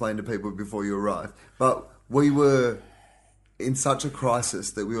something we've explained to people before you arrived, but we were in such a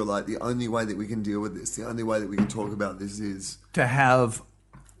crisis that we were like, the only way that we can deal with this, the only way that we can talk about this is to have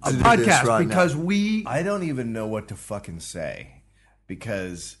a to do this podcast right because now. I don't even know what to fucking say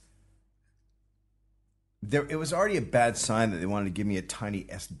because it was already a bad sign that they wanted to give me a tiny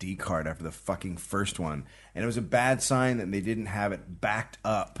SD card after the fucking first one. And it was a bad sign that they didn't have it backed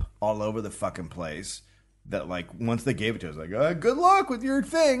up all over the fucking place. That, like, once they gave it to us, like, good luck with your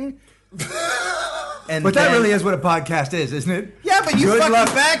thing. But that really is what a podcast is, isn't it? Yeah, but you Good fucking luck.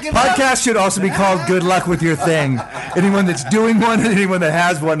 back it up. Podcast should also be called Good Luck with Your Thing. Anyone that's doing one and anyone that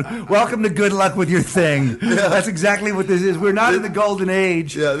has one, welcome to Good Luck with Your Thing. That's exactly what this is. We're not in the golden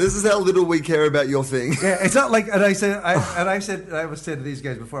age. Yeah, this is how little we care about your thing. Yeah, it's not like, and I was saying to these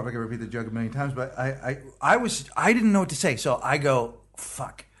guys before, if I can repeat the joke a million times, but I didn't know what to say, so I go,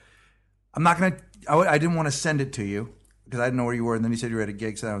 fuck. I'm not gonna. I didn't want to send it to you because I didn't know where you were, and then you said you were at a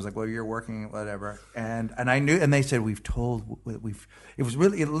gig, so I was like, well, you're working, whatever, and I knew, and they said it was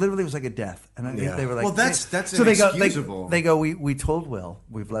literally was like a death, and they were like, well, that's so inexcusable. They go, we told Will,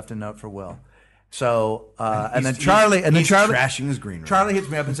 we've left a note for Will. So and then he's Charlie trashing his green room. Charlie hits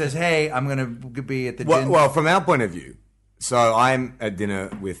me up and says, "Hey, I'm going to be at the gin." Well, from our point of view, so I'm at dinner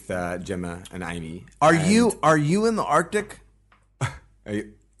with Gemma and Amy. Are you in the Arctic?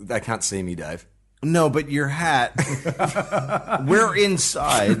 They can't see me, Dave. No, but your hat. We're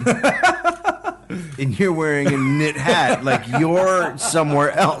inside, and you're wearing a knit hat like you're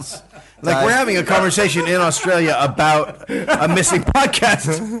somewhere else. Like we're having a conversation in Australia about a missing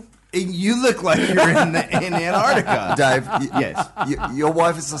podcast. You look like you're in Antarctica. Dave, yes. Your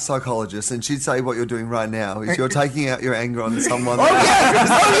wife is a psychologist, and she'd say what you're doing right now is you're taking out your anger on someone. Oh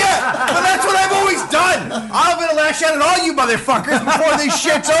yeah! But that's what I've always done. I'm gonna lash out at all you motherfuckers before this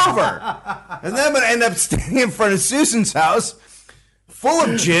shit's over, and then I'm gonna end up standing in front of Susan's house, full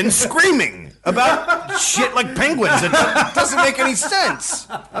of gin, screaming about shit like penguins. It doesn't make any sense.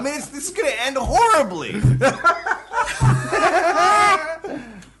 I mean, this is gonna end horribly.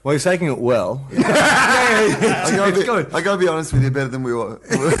 Well, you're taking it well. I gotta be honest with you, better than we were.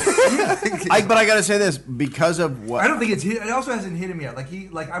 But I gotta say this because of what I don't think it also hasn't hit him yet.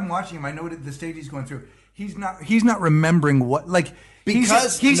 Like I'm watching him. I know the stage he's going through. He's not remembering what I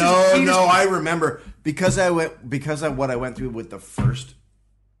remember because of what I went through with the first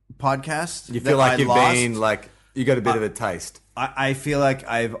podcast. You feel like you've been like you got a bit of a taste. I feel like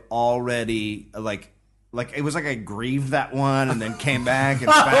I've already like it was like I grieved that one and then came back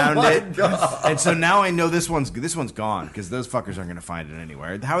and found it. God. And so now I know this one's gone because those fuckers aren't going to find it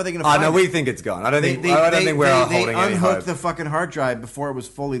anywhere. How are they going to find it? No, we think it's gone. I don't think we're holding any hope. They unhooked the fucking hard drive before it was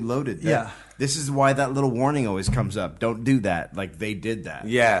fully loaded. This is why that little warning always comes up. Don't do that. Like they did that.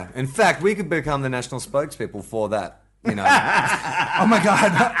 Yeah. In fact, we could become the national spokespeople for that. You know. Oh my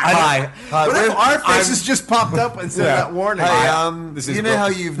God! Hi. What if our faces just popped up and said that warning? Hey, you know how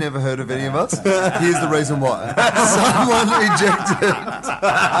you've never heard of any of us? Here's the reason why. Someone rejected.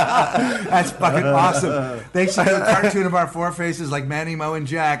 That's fucking awesome. They should do a cartoon of our four faces like Manny, Mo, and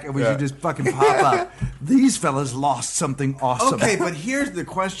Jack, and we should just fucking pop up. These fellas lost something awesome. Okay, but here's the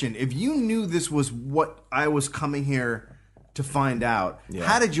question: if you knew this was what I was coming here to find out,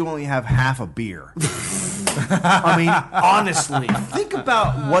 how did you only have half a beer? I mean, honestly, think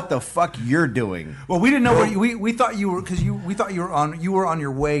about what the fuck you're doing. Well, we didn't know where we thought you were because we thought you were on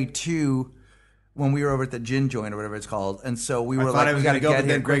your way to when we were over at the gin joint or whatever it's called, and so we were like, I was going to go, but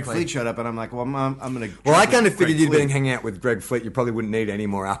then Greg quickly. Fleet showed up, and I'm like, well, I'm going to. Well, I kind of figured you'd been hanging out with Greg Fleet. You probably wouldn't need any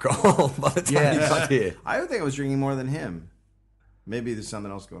more alcohol by the time you got here. I would think I was drinking more than him. Maybe there's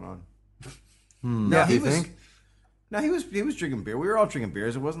something else going on. No, you think? No, he was drinking beer. We were all drinking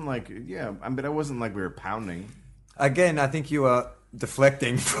beers. It wasn't like it wasn't like we were pounding. Again, I think you are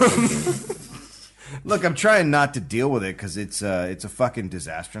deflecting from. Look, I'm trying not to deal with it because it's a fucking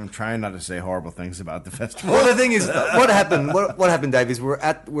disaster. I'm trying not to say horrible things about the festival. Well, the thing is, what happened? What happened, Dave? Is we're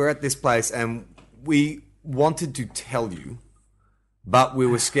at this place and we wanted to tell you, but we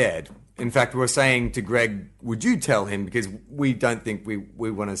were scared. In fact, we were saying to Greg, "Would you tell him?" Because we don't think we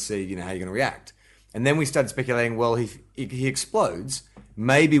want to see how you're going to react. And then we started speculating. Well, he explodes.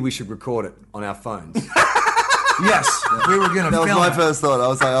 maybe we should record it on our phones. Yes, we were going to film That was my first thought. I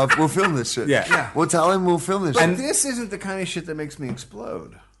was like, we'll film this shit. Yeah. We'll tell him we'll film this But shit. this isn't the kind of shit that makes me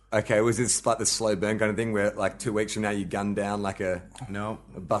explode. Okay, was this like the slow burn kind of thing where like 2 weeks from now you gun down like a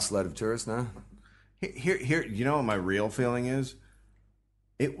busload of tourists? No. Here. You know what my real feeling is?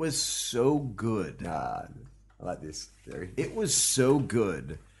 It was so good. I like this theory. It was so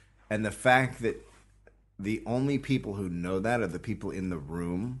good, and the fact that the only people who know that are the people in the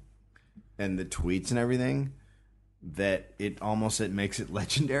room, and the tweets and everything, that it makes it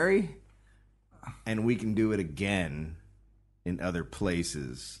legendary, and we can do it again in other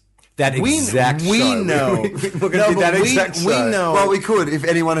places. That exact we show. know. We're going to do that exact show. We know. Well, we could if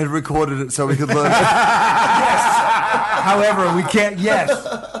anyone had recorded it so we could learn it. However, we can't. Yes,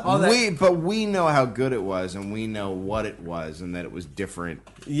 But we know how good it was, and we know what it was, and that it was different.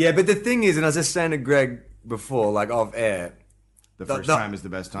 Yeah, but the thing is, and I was just saying to Greg before, like off air, The first time is the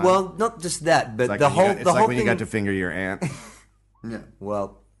best time. well, not just that, but it's like the when you whole got, it's the like whole when thing. you got to finger your aunt. Yeah.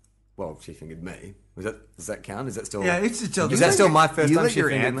 Well, she fingered me. Does that count? Is that still? Yeah, it's still. Is that still my first You time let she your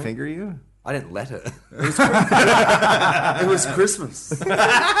fingered aunt me? finger you? I didn't let her. It was Christmas.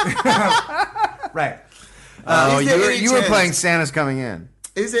 Right. Oh, is there any you were chance- playing Santa's Coming In.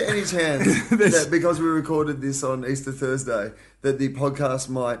 Is there any chance that because we recorded this on Easter Thursday, that the podcast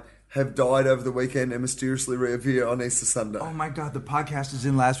might have died over the weekend and mysteriously reappear on Easter Sunday? Oh my God, the podcast is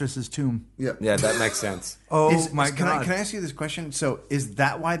in Lazarus's tomb. Yeah. Yeah, that makes sense. Oh my Can God. I ask you this question? So, is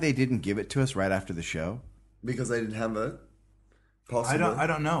that why they didn't give it to us right after the show? Because they didn't have it. Possibly. I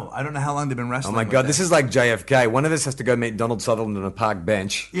don't know. I don't know how long they've been Oh wrestling. my with God, that. this is like JFK. One of us has to go meet Donald Sutherland on a park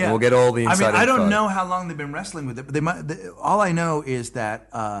bench. Yeah, and we'll get all the inside I mean, I info. don't know how long they've been wrestling with it, but they might. All I know is that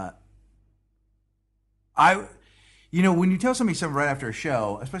when you tell somebody something right after a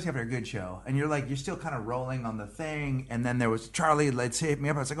show, especially after a good show, and you're still kind of rolling on the thing, and then there was Charlie. Let's hit me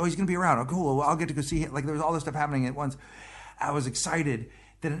up. I was like, oh, he's gonna be around. Oh, cool. Well, I'll get to go see him. Like there was all this stuff happening at once. I was excited.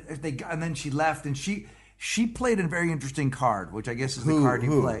 And then she left, and she played a very interesting card, which I guess is the card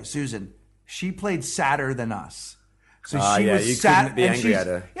you play. Susan. She played sadder than us. So she yeah, was you sad. couldn't be and angry she's- at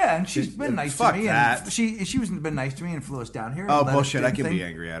her. Yeah, and she's been nice to fuck me. that. And she was been nice to me and flew us down here. and Oh, let us bullshit. do I the can thing. be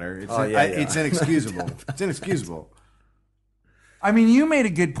angry at her. It's, yeah. it's inexcusable. It's inexcusable. I mean, you made a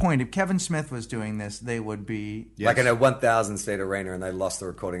good point. If Kevin Smith was doing this, they would be. Like in a 1,000 state arena, and they lost the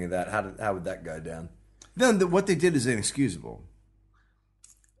recording of that. How would that go down? Then what they did is inexcusable.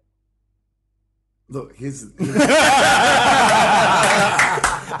 Look, here's.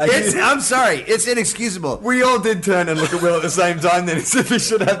 I'm sorry. It's inexcusable. We all did turn and look at Will at the same time. Then as if he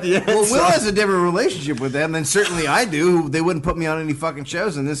should have the answer. Well, Will has a different relationship with them than certainly I do. They wouldn't put me on any fucking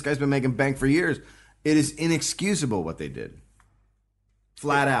shows, and this guy's been making bank for years. It is inexcusable what they did.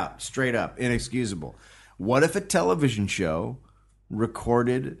 Flat out, straight up, inexcusable. What if a television show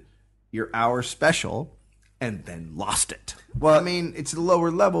recorded your hour special and then lost it? Well, I mean, it's a lower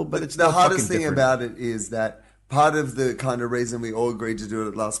level, but it's the still hardest fucking thing different. about it is that part of the kind of reason we all agreed to do it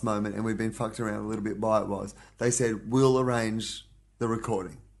at last moment, and we've been fucked around a little bit by it, was they said we'll arrange the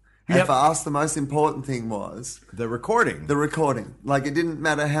recording. And Yep. for us, the most important thing was the recording. the recording. Like, it didn't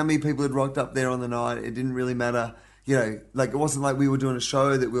matter how many people had rocked up there on the night. It didn't really matter. Like, it wasn't like we were doing a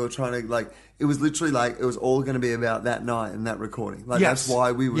show that we were trying to, like, it was literally like it was all going to be about that night and that recording. Like, Yes. that's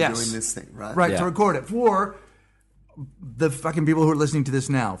why we were Yes. doing this thing, right? Right, Yeah. to record it for the fucking people who are listening to this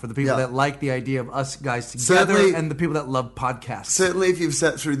now, for the people Yeah. that like the idea of us guys together, Certainly- and the people that love podcasts. Certainly, if you've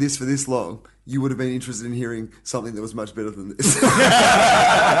sat through this for this long, you would have been interested in hearing something that was much better than this.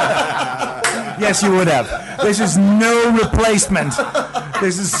 Yes, you would have. This is no replacement.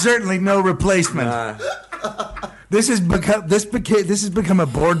 This is certainly no replacement. This has become a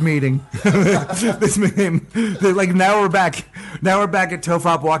board meeting. This became like now we're back at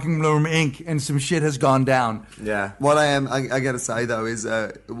Tofop Walking Room Inc. and some shit has gone down. Yeah. What I got to say though is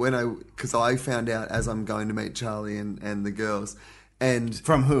because I found out as I'm going to meet Charlie and the girls, and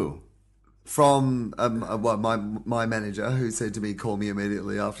From who? from my manager, who said to me, "Call me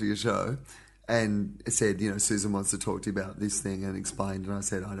immediately after your show," and said, Susan wants to talk to you about this thing, and explained. And I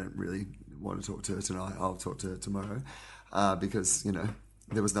said, I don't really want to talk to her tonight. I'll talk to her tomorrow, because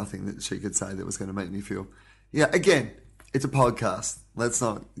there was nothing that she could say that was going to make me feel. Yeah, again, it's a podcast. Let's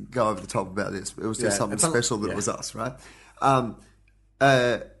not go over the top about this. It was just something special that it was us, right?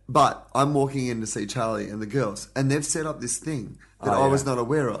 But I'm walking in to see Charlie and the girls, and they've set up this thing that I was not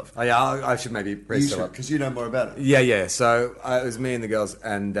aware of. Oh, yeah, I should maybe press it up. Because you know more about it. Yeah. So it was me and the girls,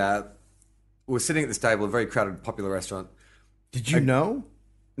 and we were sitting at this table, a very crowded, popular restaurant. Did you know?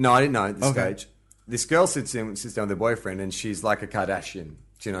 No, I didn't know at this Okay. stage. This girl sits down with her boyfriend, and she's like a Kardashian.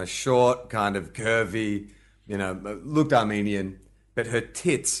 Short, kind of curvy, looked Armenian, but her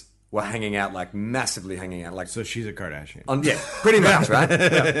tits were hanging out, like massively hanging out. Like, So she's a Kardashian. yeah, pretty much, right?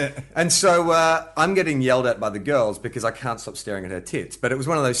 Yeah. And so I'm getting yelled at by the girls because I can't stop staring at her tits. But it was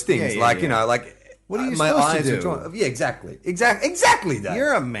one of those things, you know, like... What are you my supposed eyes to do? are drawn. Yeah, exactly, Dave.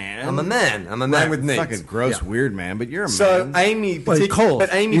 You're a man. I'm a man. I'm a man with needs. Fucking gross, weird man, but you're a So man. Amy... Well, he's cold.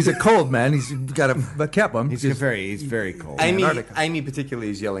 But Amy... He's a cold man. He's got a cap on. He's very cold. Amy particularly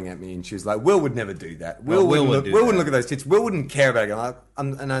is yelling at me, and she's like, "Will would never do that. Will Will wouldn't would look at those tits. Will wouldn't care about it."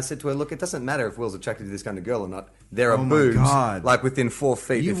 And I said to her, "Look, it doesn't matter if Will's attracted to this kind of girl or not. There are my boobs, God. like within 4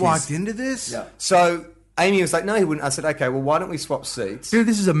 feet." You if walked he's- into this? Yeah. So Amy was like, "No, he wouldn't." I said, "Okay, well, why don't we swap seats?" Dude,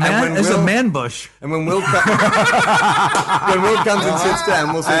 this is a man. when This is a Will- man bush. And when Will, when Will comes and sits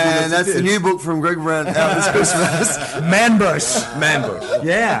down, we'll say, And that's the new book from Greg Brown out this Christmas. Man bush. man bush.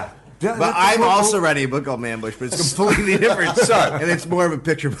 Yeah. But I'm also writing a book called Man Bush, but it's completely different. And it's more of a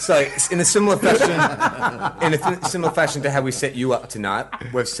picture book. So in a similar fashion to how we set you up tonight,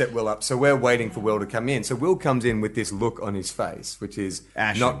 we've set Will up. So we're waiting for Will to come in. So Will comes in with this look on his face, which is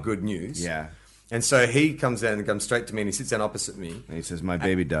Ashen. not good news. Yeah. And so he comes down and comes straight to me, and he sits down opposite me, And he says, my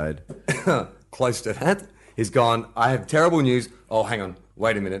baby died. close to that. He's gone, "I have terrible news." Oh, hang on,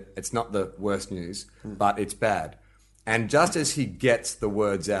 wait a minute. It's not the worst news, but it's bad. And just as he gets the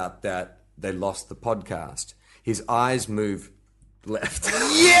words out that they lost the podcast, his eyes move left.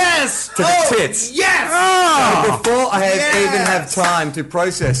 Yes! To the tits. Yes! So before I even have time to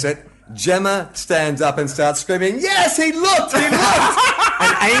process it, Gemma stands up and starts screaming, "Yes, he looked! He looked!"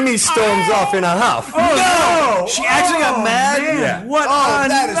 And Amy storms off in a huff. No! She actually got mad? Man, Yeah. What Oh, a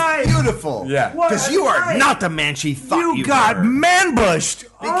that night. is beautiful. Yeah. Because you are not the man she thought you You got were. man bushed.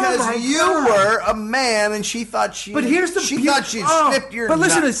 Because Oh my you God. were a man and she thought she... But here's the She beauty- thought she'd oh, snipped your But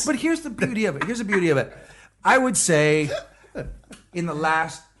listen to nuts. this. But here's the beauty of it. Here's the beauty of it. I would say, in the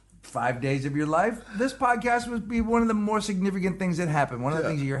last 5 days of your life, this podcast would be one of the more significant things that happened. One of the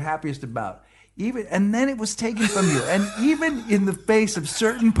things that you're happiest about. And then it was taken from you. And even in the face of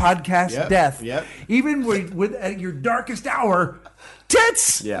certain podcast death, even at your darkest hour,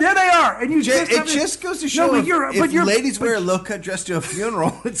 tits, there they are. And you It just goes to show but if you're, ladies but wear a low-cut dress to a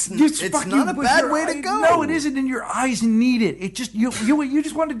funeral, it's fuck not you, a but bad your way to eye- go. No, it isn't, and your eyes need it. It just you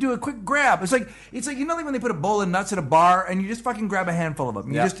just want to do a quick grab. It's like you know, like when they put a bowl of nuts at a bar and you just fucking grab a handful of them.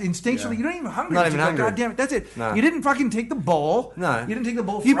 You just instinctually, you're not even hungry. Not You're even just hungry. God damn it, that's it. No. You didn't fucking take the bowl. No. You didn't take the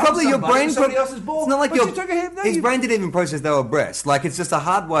bowl. You from probably, your somebody, brain... somebody else's bowl. It's not like but your... you took a hit. No, his you- brain didn't even process they were breasts. Like, it's just a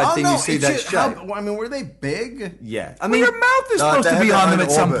hardwired thing. You see it's that just- shape. I mean, were they big? Yeah. I Well, mean... your mouth is supposed they to have be their on them own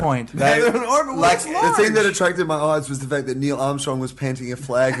at some orbit. point. They're an orbit. like, Well, The thing that attracted my eyes was the fact that Neil Armstrong was panting a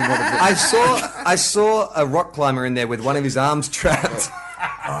flag in one of the... I saw a rock climber in there with one of his arms trapped,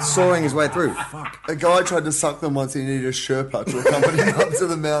 sawing his way through. A guy tried to suck them once. He needed a Sherpa to accompany him up to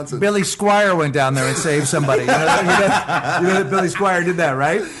the mountain. Billy Squire went down there and saved somebody. You know that Billy Squire did that,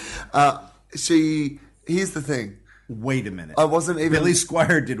 right? Here's the thing. Wait a minute. I wasn't even... Billy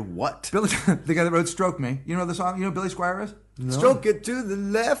Squire did what? Billy, the guy that wrote "Stroke Me." You know the song? You know who Billy Squire is? Stroke it to the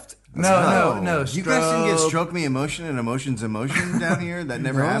left. No. You guys didn't get Stroke Me Emotion and Emotions Emotion down here? That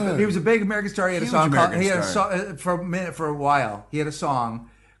never happened? He was a big American star. He had a Huge song called. American He had a star. song for a minute, for a while. He had a song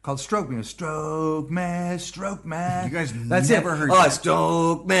called "Stroke Me." Stroke me, stroke me. You guys That's never it. heard Oh, that.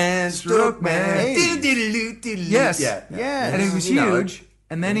 stroke man, Stroke man. Yes. Yeah. And it was You know huge.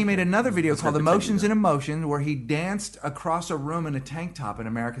 And then he made another video called "Emotions in Emotion," where he danced across a room in a tank top, and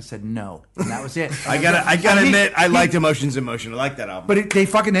America said no, and that was it. I gotta admit, I liked Emotions Emotion. I like that album. But they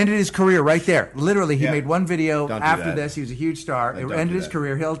fucking ended his career right there. Literally, he Yeah. made one video Don't do after that. this. He was a huge star. It don't ended do his that.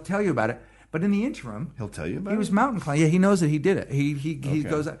 career. He'll tell you about it. But in the interim, He'll tell you about he it? was mountain climbing. Yeah, he knows that he did it. He Okay.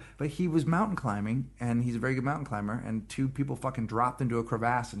 goes, but he was mountain climbing, and he's a very good mountain climber. And two people fucking dropped into a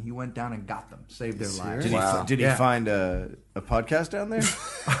crevasse, and he went down and got them, saved their lives. Did he Yeah. find a podcast down there?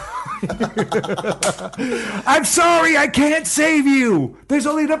 I'm sorry, I can't save you. There's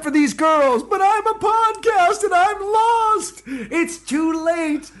only enough for these girls, but I'm a podcast and I'm lost. It's too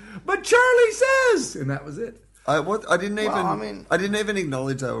late. But Charlie says, and that was it. I didn't even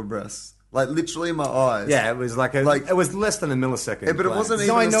acknowledge they were breasts. Like, literally in my eyes. Yeah, it was like it was less than a millisecond. Yeah, but it glance. wasn't No,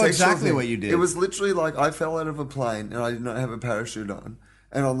 even I a know sexual exactly thing. what you did. It was literally like I fell out of a plane and I did not have a parachute on.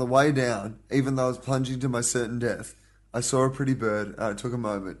 And on the way down, even though I was plunging to my certain death, I saw a pretty bird and I took a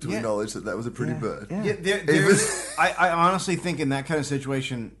moment to acknowledge that was a pretty bird. Yeah. I honestly think in that kind of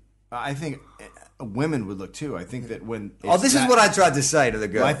situation, I think women would look too. I think that when this is what I tried to say to the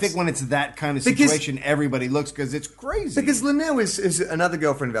girls. I think when it's that kind of Because- situation, everybody looks because it's crazy. Because Linnell is another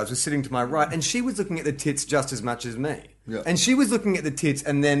girlfriend of ours, was sitting to my right, and she was looking at the tits just as much as me. Yeah. And she was looking at the tits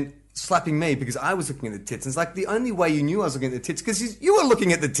and then slapping me because I was looking at the tits. And it's like the only way you knew I was looking at the tits because you were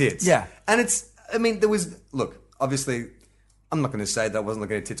looking at the tits. Yeah. And look, obviously, I'm not going to say that I wasn't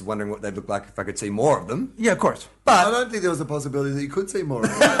looking at tits wondering what they'd look like if I could see more of them. Yeah, of course. But I don't think there was a possibility that you could see more of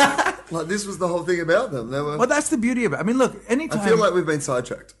them. Like, this was the whole thing about them. They were... Well, that's the beauty of it. I mean, look, anytime... I feel like we've been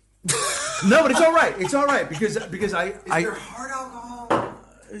sidetracked. No, but it's all right. It's all right because I... Is there hard alcohol?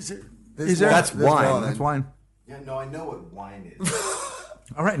 Is there? That's wine. That's wine. Yeah, no, I know what wine is.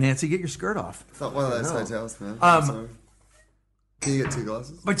 All right, Nancy, get your skirt off. It's not one of those hotels, man. So, can you get 2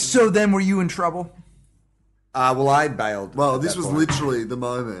 glasses? But so then were you in trouble? Well, I bailed. Well, this was literally the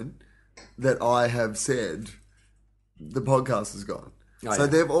moment that I have said the podcast is gone. Oh, so yeah.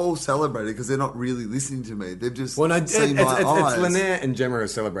 they've all celebrated because they're not really listening to me. They've just Well, no, seen my eyes. it's Lynette and Gemma are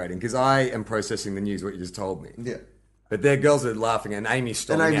celebrating because I am processing the news, what you just told me. Yeah. But their girls are laughing and Amy's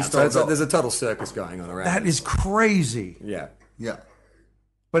storming Amy out. storms So off. there's a total circus going on around. That is crazy. Yeah. Yeah.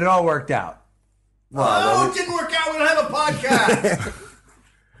 But it all worked out. It didn't work out. We don't have a podcast.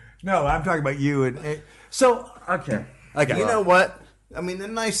 No, I'm talking about you. Okay. Okay. You know what? I mean, the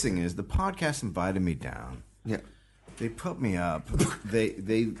nice thing is the podcast invited me down. Yeah. They put me up. They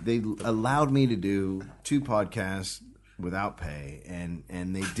allowed me to do 2 podcasts without pay, and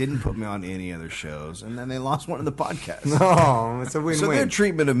they didn't put me on any other shows, and then they lost one of the podcasts. Oh, it's a win-win. So their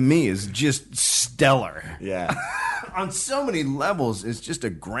treatment of me is just stellar. Yeah. On so many levels, it's just a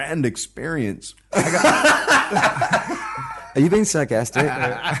grand experience. Are you being sarcastic?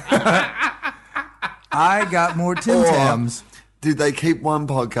 I got more Tim Tams. Did they keep one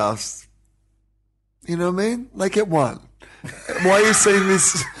podcast? You know what I mean? They kept one. Why are you seeing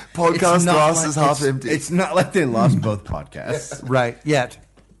this podcast glass is half empty? It's not like they lost both podcasts. Right, yet.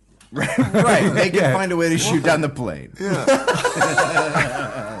 Right. They can find a way to shoot down the plane.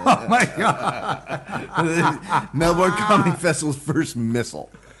 Oh, my God. Melbourne Comedy Festival's first missile.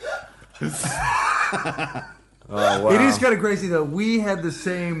 Oh, wow. It is kind of crazy, though. We had the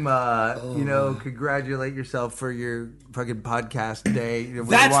same, congratulate yourself for your fucking podcast day. We were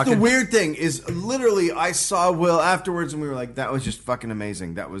That's walking- the weird thing is literally I saw Will afterwards and we were like, that was just fucking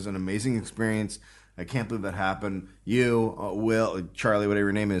amazing. That was an amazing experience. I can't believe that happened. You, Will, Charlie, whatever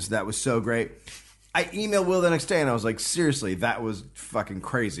your name is, that was so great. I emailed Will the next day and I was like, seriously, that was fucking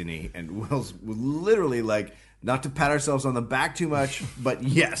crazy. And Will's literally like, not to pat ourselves on the back too much, but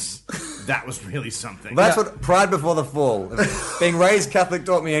yes, that was really something. That's what pride before the fall. If being raised Catholic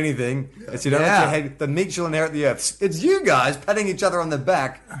taught me anything. It's you don't let your head, the meek shall inherit the earth. It's you guys patting each other on the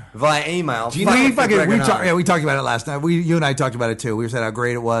back via email. We talked about it last night. You and I talked about it too. We said how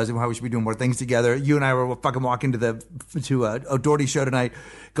great it was and how we should be doing more things together. You and I were fucking walking to O'Doherty show tonight,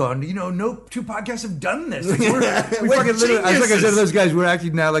 going, no 2 podcasts have done this. Like, we fucking literally. I said to those guys, we're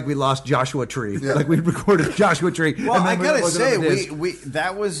acting now like we lost Joshua Tree. Yeah. Like we recorded Joshua Tree. Well, I gotta say,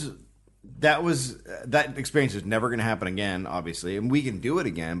 that experience is never going to happen again, obviously, and we can do it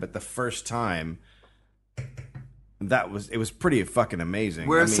again. But the first time, it was pretty fucking amazing.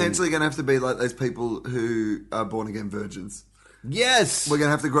 We're essentially going to have to be like those people who are born again virgins. Yes, we're going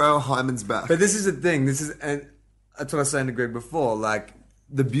to have to grow our hymens back. But this is the thing. And that's what I was saying to Greg before. Like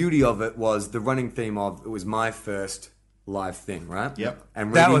the beauty of it was the running theme of it was my first live thing, right? Yep.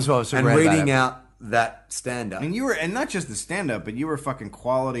 And that was what was so great about reading it. out that stand up. And you were, and not just the stand up, but you were fucking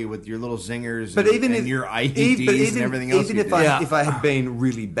quality with your little zingers, but and your IEDs and everything else. Even if I had been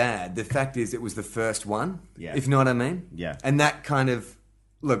really bad, the fact is it was the first one. Yeah. If you know what I mean. Yeah. And that kind of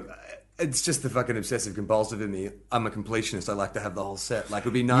look. It's just the fucking obsessive compulsive in me. I'm a completionist. I like to have the whole set. Like, it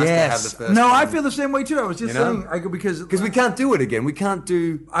would be nice to have the first. No, one. I feel the same way too. I was just saying because we can't do it again. We can't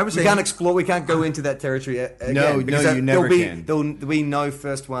do. We can't explore. We can't go into that territory again. No, you never can. There'll be no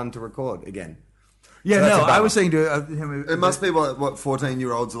first one to record again. Yeah, So I was saying to him. It must be what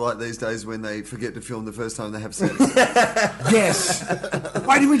 14-year-olds are like these days when they forget to film the first time they have sex. Yes.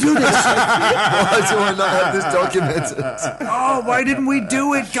 Why did we do this? Why do I not have this documented? Oh, why didn't we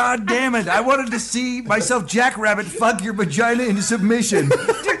do it? God damn it. I wanted to see myself, Jackrabbit, fuck your vagina into submission.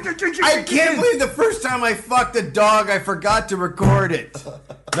 I can't believe the first time I fucked a dog, I forgot to record it.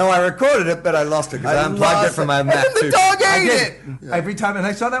 No, I recorded it, but I lost it because I unplugged it from my Mac. And the dog ate it. Yeah. Every time, and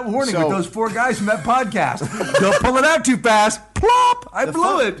I saw that warning with those 4 guys from that podcast. Don't pull it out too fast. Plop! I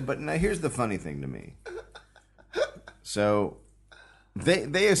blew it. But now here's the funny thing to me. So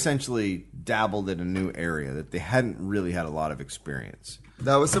they essentially dabbled in a new area that they hadn't really had a lot of experience.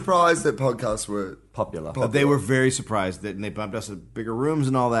 They were surprised that podcasts were popular. But they were very surprised and they bumped us to bigger rooms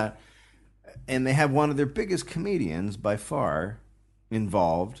and all that. And they have one of their biggest comedians by far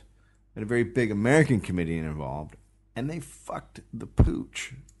involved, and a very big American comedian involved, and they fucked the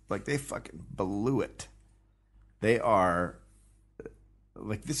pooch. Like, they fucking blew it. They are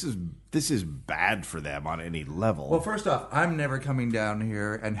like this is bad for them on any level. Well, first off, I'm never coming down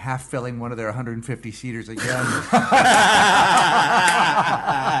here and half filling one of their 150 seaters again.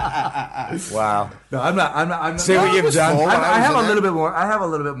 Wow. No, I'm not. See what you've done. I have a little bit more. I have a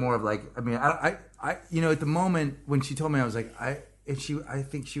little bit more of like. I mean, I at the moment when she told me, I was like, I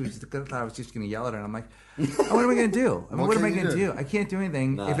think she was thought I was just going to yell at her, and I'm like, oh, what am I going to do? I mean, what am I going to do? I can't do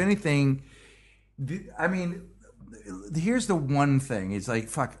anything. No. If anything, I mean, here's the one thing. It's like,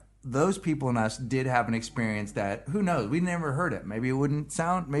 fuck. Those people and us did have an experience that, who knows, we never heard it. Maybe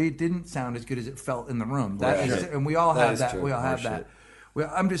it didn't sound as good as it felt in the room. And we all have that. We all have that. Well,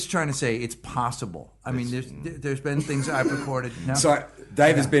 I'm just trying to say it's possible. I mean, there's been things I've recorded. No? Sorry,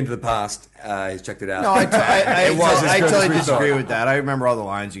 Dave has been to the past. He's checked it out. No, I totally disagree with that. I remember all the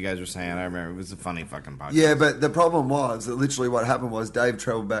lines you guys were saying. I remember it was a funny fucking podcast. Yeah, but the problem was that literally what happened was Dave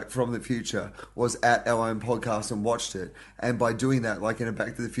travelled back from the future, was at our own podcast and watched it, and by doing that, like in a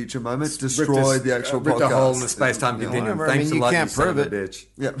Back to the Future moment, destroyed the actual ripped podcast. Ripped a hole in the space-time continuum. Thanks a lot, you can't prove it, bitch.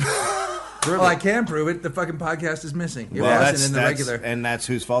 Yeah. Well, I can prove it. The fucking podcast is missing. It wasn't in the regular. And that's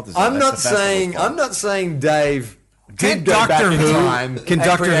whose fault is it? I'm not saying Dave did go back in time. Can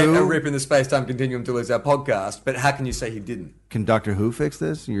Doctor Who rip in the space-time continuum to lose our podcast? But how can you say he didn't? Can Doctor Who fix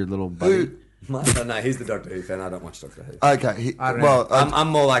this? Your little buddy. No, he's the Doctor Who fan. I don't watch Doctor Who. Okay, I'm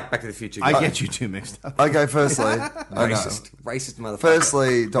more like Back to the Future. I get you two mixed up. Okay, firstly, racist motherfucker.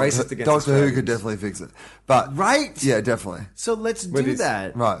 Firstly, Doctor Who could definitely fix it, but right, yeah, definitely. So let's do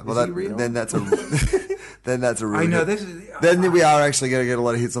that. Right. Well, then that's a really. I know good, this is. Then we are actually going to get a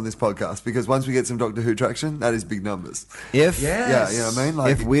lot of hits on this podcast because once we get some Doctor Who traction, that is big numbers. Yeah, you know what I mean.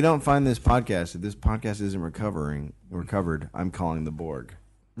 Like, if we don't find this podcast, if this podcast isn't recovered, I'm calling the Borg.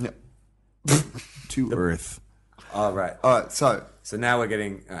 Yeah. To Earth. All right. So now we're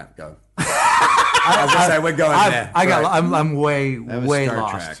getting. Go. I was going to say we're going there. I'm way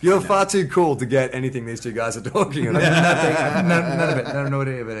lost. Trek. You're far too cool to get anything these two guys are talking about. None of it. I don't know what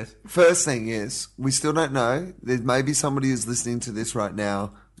any of it is. First thing is, we still don't know. There may be somebody who's listening to this right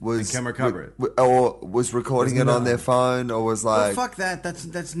now. Can recover it, or was recording it on their phone, or was like, fuck that.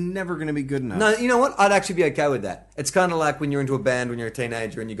 That's never going to be good enough. No, you know what? I'd actually be okay with that. It's kind of like when you're into a band when you're a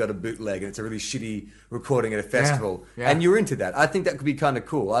teenager and you got a bootleg and it's a really shitty recording at a festival, and you're into that. I think that could be kind of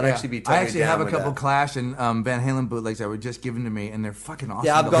cool. I'd actually be. Totally I actually down have a with couple that. Clash and Van Halen bootlegs that were just given to me, and they're fucking awesome.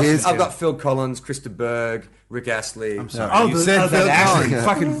 Yeah, I've got Phil Collins, Krista Berg, Rick Astley. I'm sorry. Oh, you said Phil Collins.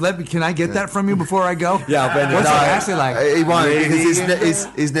 Fucking can I get that from you before I go? Yeah, I'll bend it. What's that Astley like? He won't because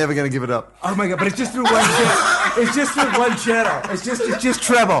he's never going to give it up. Oh my god! But it's just through one channel. It's just through one channel. It's just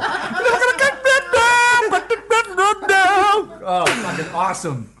treble. Oh, fucking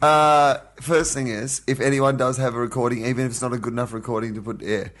awesome. First thing is, if anyone does have a recording, even if it's not a good enough recording to put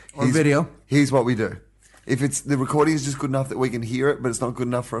air or video, here's what we do. If it's the recording is just good enough that we can hear it, but it's not good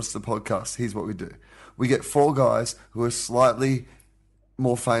enough for us to podcast, here's what we do. We get 4 guys who are slightly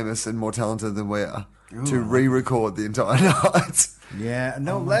more famous and more talented than we are to re-record the entire night. Yeah,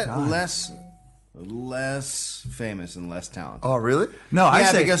 no, less famous and less talented. Oh, really? No, I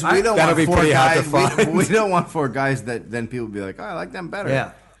say because we don't want be 4 pretty hard guys. to find. We don't want 4 guys that then people be like, oh, I like them better.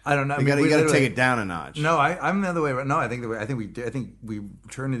 Yeah, I don't know. You got to take it down a notch. No, I'm the other way around. No, I think we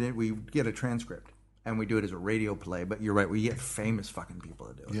turn it in. We get a transcript and we do it as a radio play. But you're right. We get famous fucking people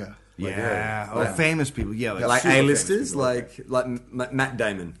to do it. Yeah. Yeah. Famous people. Yeah, like A-listers, like Matt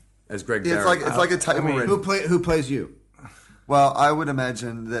Damon as Greg. Yeah, it's like a table read. Who plays you? Well, I would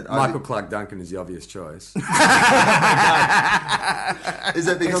imagine that Michael Clark Duncan is the obvious choice. Is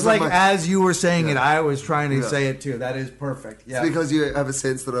that because it's like as you were saying it, I was trying to say it too. That is perfect. Yeah. It's because you have a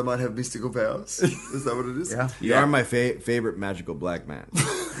sense that I might have mystical powers. Is that what it is? Yeah. You are my favorite magical black man.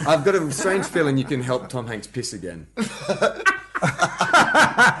 I've got a strange feeling you can help Tom Hanks piss again.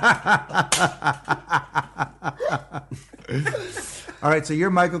 All right, so you're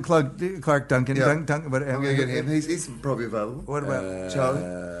Michael Clark Duncan. Yeah. Duncan, but I'm going to get him. He's probably available. What about Charlie?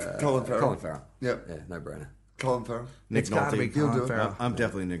 Colin Farrell. Colin Farrell. Yep. Yeah, no brainer. Colin Farrell. Nick It's gotta be Nolte. Colin Farrell. I'm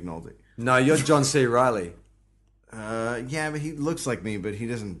definitely Nick Nolte. No, you're John C. Reilly. Yeah, but he looks like me, but he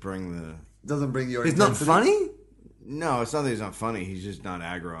doesn't bring the... Doesn't bring your He's not intensity. funny? No, it's not that he's not funny. He's just not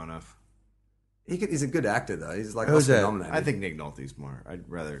aggro enough. He's a good actor, though. He's like Who's Oscar that? nominated. I think Nick Nolte's more. I'd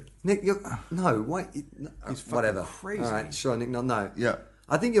rather... Nick, no, wait. He's fucking whatever. crazy. All right, sure, Nick, no. Yeah.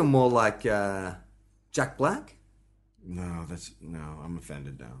 I think you're more like Jack Black. No, I'm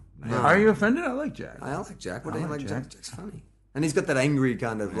offended now. No. Are you offended? I like Jack. I like Jack. What do you like like Jack. Jack? Jack's funny. And he's got that angry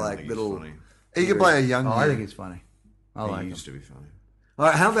kind of I don't like think little... he's funny. He could play a young Oh, man. I think he's funny. I like He him. used to be funny. All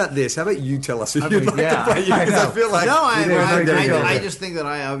right, how about this? How about you tell us who you'd like yeah, to play you? I Because I know. feel like... No, very I difficult. just think that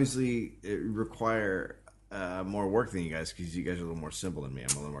I obviously require more work than you guys because you guys are a little more simple than me.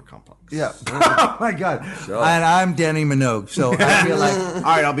 I'm a little more complex. Yeah. Oh my God! Sure. And I'm Danny Minogue, so I feel like all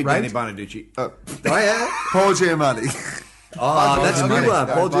right. I'll be Danny Bonaducci. Oh yeah, Paul Giamatti. Oh, that's a good one,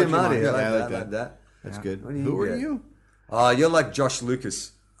 Paul Paul Giamatti. Giamatti. I like that. That's good. Who are you? You're like Josh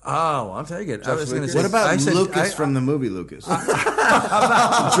Lucas. Oh, I'll take it. I was going to say. What about Lucas from the movie Lucas?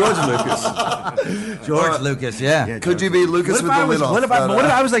 George Lucas. George Lucas, yeah. Could you be Lucas with the lid off? What if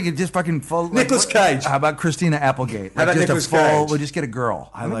I was like just fucking full? Nicolas Cage. How about Christina Applegate? How about just Nicolas a full? Cage? We'll just get a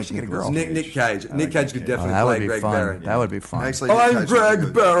girl. I like just get a Nicolas girl. Nick Cage. Nick Cage could definitely That would play be Greg fun. Barron. That would be fun. Actually, I'm Nick Cage would be Greg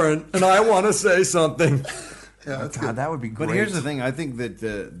good. Barron, and I want to say something. Yeah, that's God, good. that would be great. But here's the thing: I think that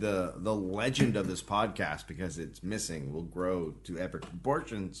the legend of this podcast, because it's missing, will grow to epic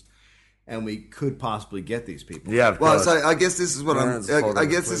proportions, and we could possibly get these people. Yeah. Well, so I guess this is what I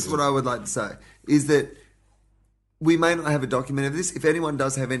guess this is what I would like to say is that we may not have a document of this. If anyone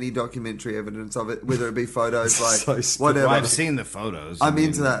does have any documentary evidence of it, whether it be photos, like So whatever, Well, I've seen the photos. I'm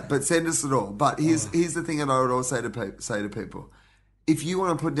into that. But send us it all. But here's the thing that I would also say to people: if you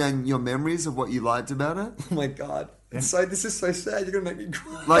want to put down your memories of what you liked about it, Oh my God. This is so sad. You're going to make me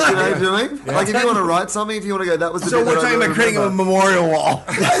cry. like you know what I mean? Like if you want to write something, if you want to go, that was the So bit we're that I talking about really creating a remember. memorial wall.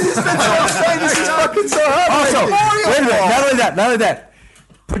 This is fucking so hard. Also, wait a minute. Not only that.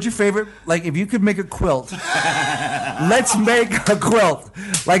 Put your favorite. Like, if you could make a quilt, let's make a quilt,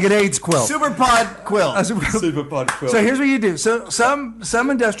 like an AIDS quilt. Super pod quilt. Super pod quilt. So here's what you do. So some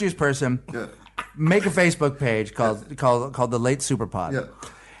industrious person Yeah. make a Facebook page called the Late Superpod. Yeah.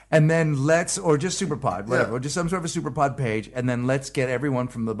 And then or just Superpod, whatever, Yeah. or just some sort of a Superpod page, and then let's get everyone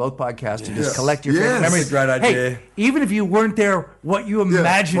from both podcasts to just collect your Yes. favorite memories. That's a great idea. Hey, even if you weren't there, what you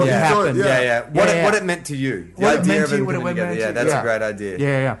imagined What you thought, happened. yeah. What it meant to you. The What it idea meant of to you, them what it coming meant together. to Yeah, you. that's Yeah. a great idea.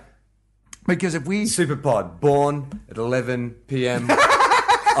 Yeah. Because if we Superpod, born at 11 p.m.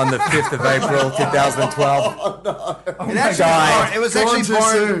 on the 5th of April, 2012. It actually, it was actually too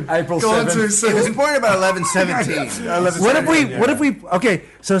born soon. April Gone 7th. too It was soon. born about 11:17. What if we okay,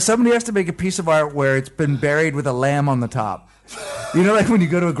 so somebody has to make a piece of art where it's been buried with a lamb on the top. You know, like when you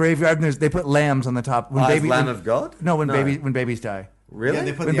go to a graveyard and they put lambs on the top when Lamb of God? No, when babies die. Really? Yeah,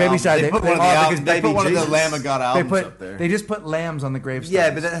 they put When the babies die, album, they put one of the because albums, they Baby put one of the Jesus. Lamb of God albums up there. They just put lambs on the gravestones.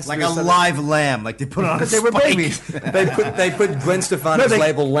 Yeah, but that has to Like be a something- live lamb, like they put it on a But they were spike. babies. They put Gwen Stefani's they-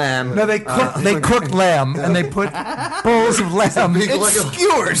 label lamb. No, they cooked lamb and they put bowls of lamb. It's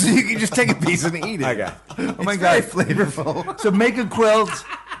skewers. You can just take a piece and eat it. Okay. Oh my It's God. very flavorful. So make a quilt.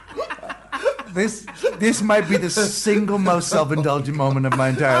 This might be the single most self-indulgent moment of my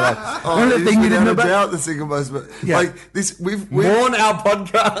entire life. One of the things you didn't know about. Doubt the single most, but Yeah. like this, we've Warn our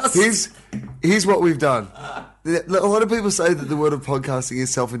podcast. Here's what we've done. A lot of people say that the word of podcasting is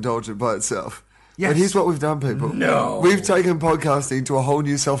self-indulgent by itself. Yes. But here's what we've done, people. No. We've taken podcasting to a whole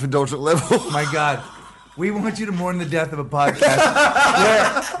new self-indulgent level. My God. We want you to mourn the death of a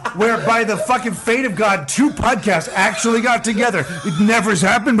podcast where by the fucking fate of God, two podcasts actually got together. It never has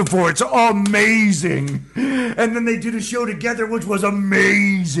happened before. It's amazing. And then they did a show together, which was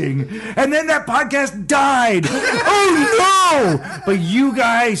amazing. And then that podcast died. Oh, no. But you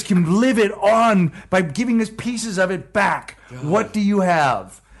guys can live it on by giving us pieces of it back. What do you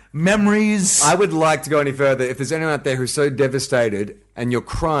have? Memories? I would like to go any further. If there's anyone out there who's so devastated and you're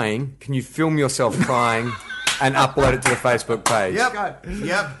crying, can you film yourself crying and upload it to the Facebook page?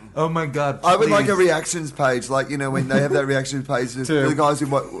 Yep. Oh, my God. I would like a please. reactions page, like, you know, when they have that reactions page, Two. the guys who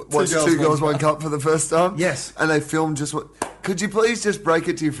watch Two Girls, One Cup for the first time. Yes. And they film just what. Could you please just break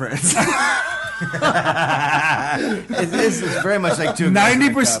it to your friends? It is very much like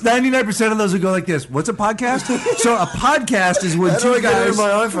 99% of those will go like this. What's a podcast? So a podcast is when How do I two get it guys. on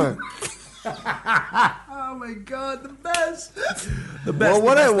my iPhone? Oh my God, the best. The best. Well,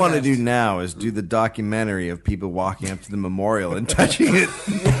 what the I best, the want to best. do now is do the documentary of people walking up to the memorial and touching it,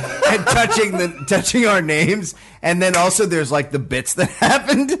 and touching our names, and then also there's like the bits that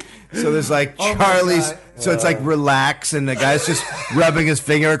happened. So there's like Charlie's. So it's like relax, and the guy's just rubbing his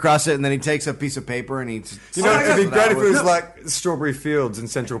finger across it, and then he takes a piece of paper and he. You know, it'd be great if it was like Strawberry Fields in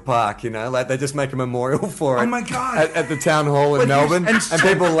Central Park, you know, like they just make a memorial for it. Oh my God. At the town hall in But here's- Melbourne. and And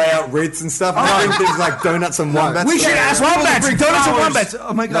people lay out wreaths and stuff. And they bring things like donuts and wombats. We should ask wombats. Donuts and wombats.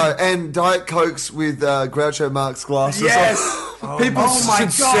 Oh my No, God. and Diet Cokes with Groucho Marx glass or Yes. something. People Oh my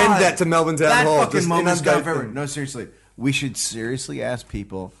should God. send that to Melbourne Town That Hall. fucking Just moment's gone inundate forever. them. No, seriously, we should seriously ask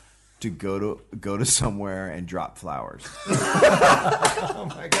people to go to somewhere and drop flowers. Oh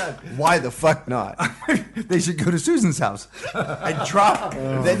my God! Why the fuck not? They should go to Susan's house and drop.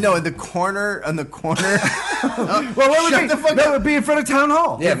 No, in the corner. On the corner. Well, that would be in front of town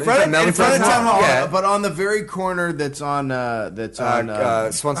hall. Yeah, in front of town hall. Yeah. But on the very corner that's on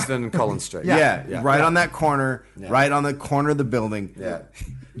Swanston and Collins Street. Right on that corner. Right on the corner of the building. Yeah.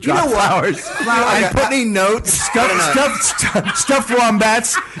 Drop flowers. And put any notes. Stuffed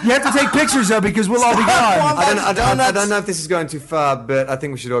wombats. You have to take pictures though because we'll all be gone. I don't know if this is going too far, but I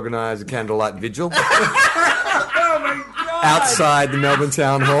think we should organise a candlelight vigil outside the Melbourne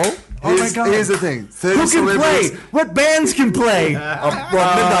Town Hall. Oh my God! Here's the thing: who can play? What bands can play?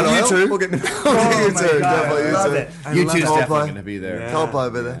 Midnight Oil. You two. We'll get you two. Definitely you love two. it. You two's Coldplay. definitely going to be there. Coldplay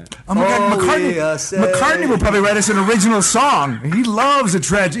over there. Oh my God! McCartney will probably write us an original song. He loves a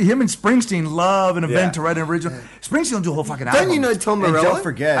tragedy. Him and Springsteen love an event to write an original. Springsteen will do a whole fucking album. Don't you know Tom And Morello? don't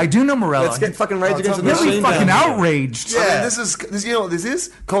forget. I do know Morello. Let's get fucking Rage Against the He'll be Machine. fucking down here. outraged. I mean, this is you know what this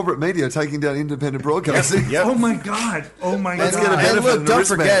is? Corporate media taking down independent broadcasting. Yep. Oh my God! Oh my Let's God! get a And benefit look, in the don't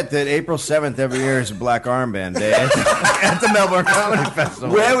wristband. forget that April 7th every year is Black Armband Day at the Melbourne Comedy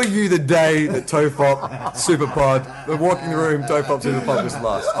Festival. Where were you the day that Tofop Superpod, the walking room Tofop Superpod was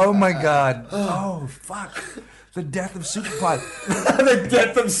lost? Oh my God! Oh fuck! The death of Superpod. The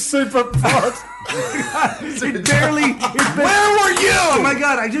death of Superpod. It barely. Where were you? Oh my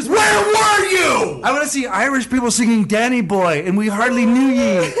God! I just. Where were you? I want to see Irish people singing "Danny Boy," and we hardly knew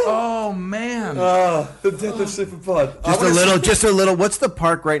ye. Oh man! The death of Superpod. Just a little. What's the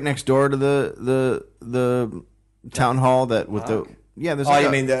park right next door to the town hall that with the there's Oh, like you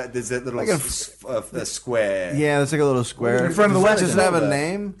a- mean there's that little the square? yeah, there's like a little square In front of the West Does it have a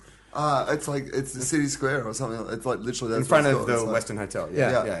name? It's the city square or something. It's like literally that's In front what of it's the called. It's Western Hotel.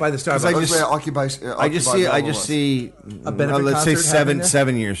 Yeah. By the Starbucks. like That's where occupation. I just see A benefit let's say concert happening there?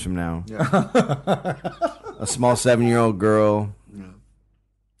 7 years from now. A small 7-year-old girl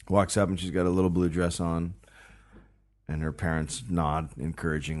walks up and she's got a little blue dress on, and her parents nod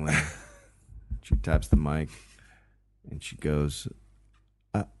encouragingly. She taps the mic and she goes,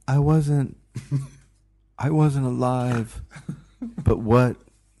 I wasn't alive, but what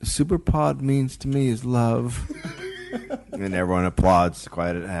Superpod means to me is love. And everyone applauds,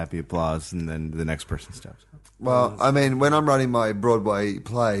 quiet, happy applause, and then the next person steps up. Well, I mean, when I'm running my Broadway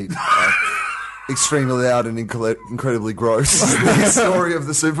play, extremely loud and incredibly gross, the story of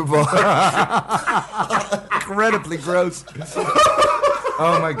the Superpod. Incredibly gross.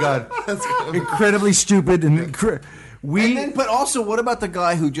 Oh my God! Incredibly stupid and But also, what about the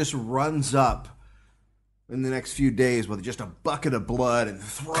guy who just runs up in the next few days with just a bucket of blood and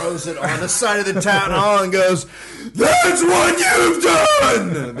throws it on the side of the town hall and goes, "That's what you've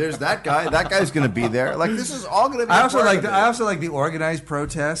done." There's that guy. That guy's going to be there. Like, this is all going to be. I also like the organized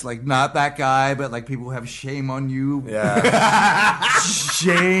protest, like not that guy, but like people who have shame on you. Yeah.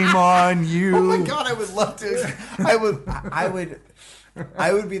 Shame on you. Oh my God, I would love to.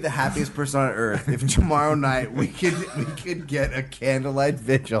 I would be the happiest person on earth if tomorrow night we could get a candlelight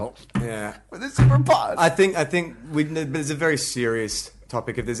vigil. Yeah. With a Superpod. I think but it's a very serious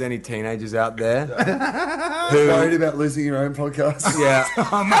topic. If there's any teenagers out there Worried about losing your own podcast. yeah.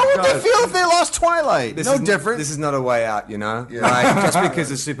 How would they feel if they lost Twilight? This No is different. This is not a way out, you know? Like, just because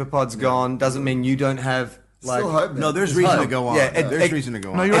the Superpod's gone doesn't mean you don't have, like... Still hope, man. No, there's reason hope. to go on. Yeah, There's reason to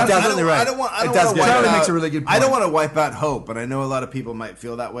go on. No, you're absolutely right. I don't want. I It don't does want to get wipe better. out. Makes a really good I don't point. want to wipe out hope, and I know a lot of people might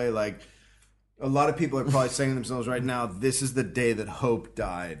feel that way. Like a lot of people are probably saying to themselves right now, "This is the day that hope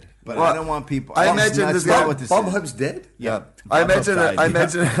died." But I don't want people. I imagine that's this not guy- what this Bob is. Hope's dead? Yeah, I Bob Hope died.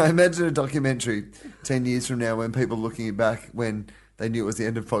 I imagine a documentary 10 years from now when people looking back when they knew it was the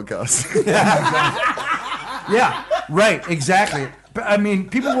end of podcasts. Yeah, right, exactly. But, I mean,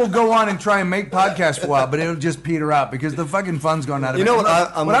 people will go on and try and make podcasts for a while, but it'll just peter out because the fucking fun's gone out of it. You know what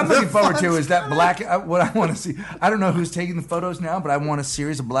What I'm looking forward to fun's is that what I want to see. I don't know who's taking the photos now, but I want a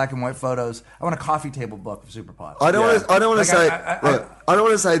series of black and white photos. I want a coffee table book of Superpod. I don't want to Like, say. I I don't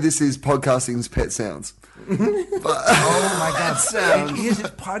want to say this is podcasting's pet sounds. Oh my God! It is. It's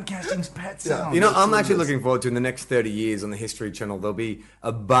podcasting's pet sound. You know, I'm actually looking forward to in the next 30 years on the History Channel, there'll be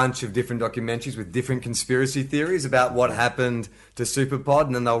a bunch of different documentaries with different conspiracy theories about what happened to Superpod,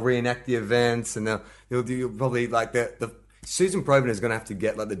 and then they'll reenact the events, and they'll do probably like the Susan Probin is going to have to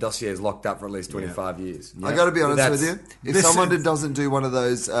get like the dossiers locked up for at least 25 years. I got to be honest That's- with you. If someone doesn't do one of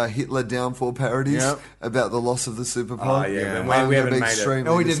those Hitler downfall parodies Yep. about the loss of the Superpod, Oh, yeah, I'm man. We gonna haven't be made it. extremely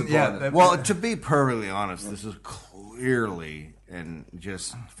No, we didn't. Yeah. disappointed. Well, to be perfectly honest, this is clearly and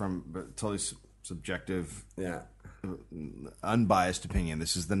just from totally subjective, Yeah. unbiased opinion.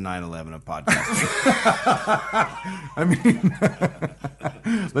 This is the 9/11 of podcasting. I mean,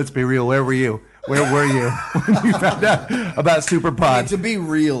 Let's be real. Where were you? Where were you when you found out about SuperPod? To be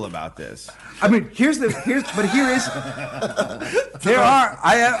real about this. I mean, here is there are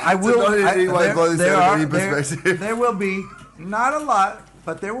I will there will be not a lot,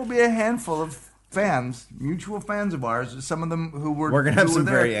 but there will be a handful of fans, mutual fans of ours. Some of them we're gonna have some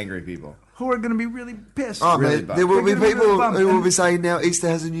very angry people who are going to be really pissed. Oh really man, there will be people who will be saying now Easter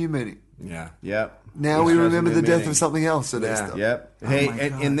has a new meaning. Yeah. Yep. Now we remember the death of something else at Easter. Yep.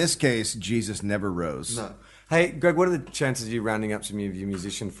 Hey, in this case, Jesus never rose. No. Hey, Greg, what are the chances of you rounding up some of your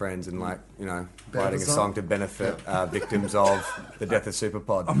musician friends and, like, you know, writing a song to benefit victims of the death of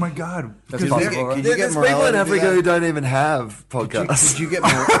SuperPod? Oh my God! That's possible, right? There's people in Africa who don't even have podcasts. Could you get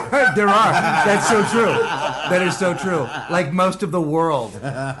more? There are. That's so true. That is so true. Like most of the world.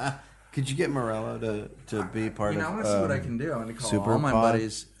 Could you get Morello to be part of? I'm gonna see what I can do. I'm gonna call all my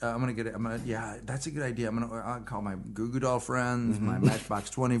buddies. Yeah, that's a good idea. I'll call my Goo Goo Doll friends, my Matchbox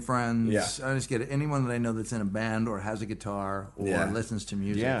 20 friends. Yeah. I just get anyone that I know that's in a band or has a guitar or listens to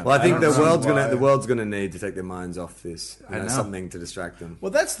music. Yeah. Well, I think the world's gonna need to take their minds off this. You know, something to distract them.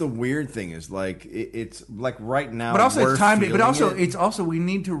 Well, that's the weird thing is like it's like right now. But also we're it's time to. feeling But also it. it's also we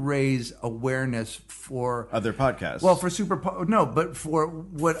need to raise awareness for Other podcasts. Well, for but for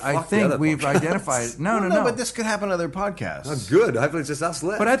what I think other we've podcasts. identified. No. But this could happen on other podcasts. Oh, good. Hopefully, it's just us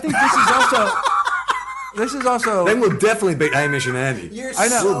left. But I think this is also. This is also. Then we'll definitely beat Amish and Andy. I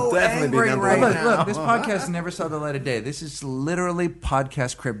know. We'll definitely be number Right one. look, this podcast never saw the light of day. This is literally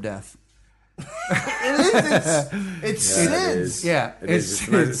podcast crib death. It's It is. Yeah, It's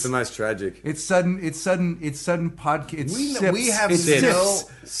the most tragic. It's sudden podcast. We have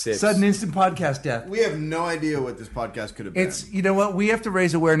Sips. sudden instant podcast death. We have no idea what this podcast could have been. It's you know what we have to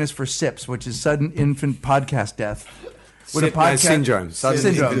raise awareness for SIPS, which is sudden infant podcast death. Syndrome. Sudden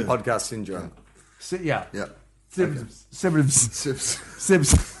Syndrome. infant podcast syndrome. Yeah. Sips.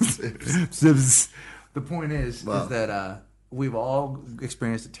 Sibs. The point is that we've all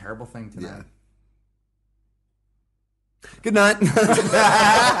experienced a terrible thing tonight. Good night.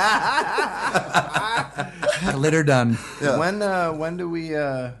 Glitter done. Yeah. When do we?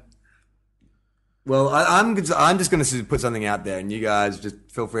 Well, I'm just going to put something out there, and you guys just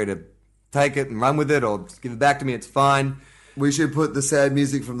feel free to take it and run with it, or just give it back to me. It's fine. We should put the sad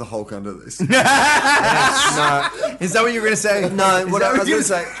music from the Hulk under this. No, Is that what you were going to say? no. What I was going to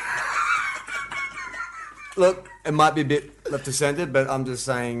say. Look, it might be a bit left of center, but I'm just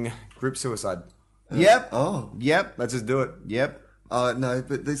saying group suicide. Yep. Oh. Yep. Let's just do it. Yep. No,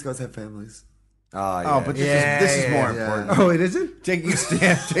 but these guys have families. Oh, yeah. Oh, but this is more important. Oh, it isn't? Taking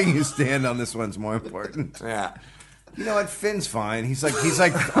a stand on this one's more important. Yeah. You know what? Finn's fine. He's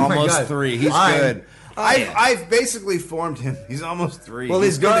like almost God. 3. He's Fine. good. I've basically formed him. He's almost 3. Well,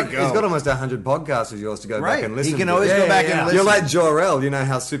 he's good got almost 100 podcasts of yours to go back and listen He can to. always go back and listen. You're like Jor-El. You know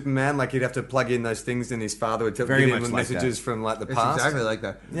how Superman, like, he'd have to plug in those things, and his father would give Very him much like messages that. from like the It's past. exactly like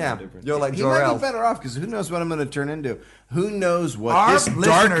that. Yeah, you're like He might Jor-El. be better off because who knows what I'm going to turn into? Who knows what Our this dark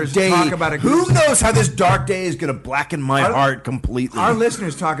listeners day? talk about a group- Who knows how this dark day is going to blacken my heart completely? Our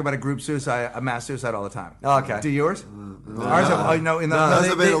listeners talk about a group suicide, a mass suicide all the time. Oh, okay. Do yours? Ours have, no, ours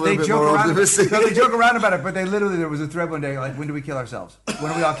have been a little bit joke more around. optimistic. No, they joke around about it, but they literally there was a thread one day like, when do we kill ourselves?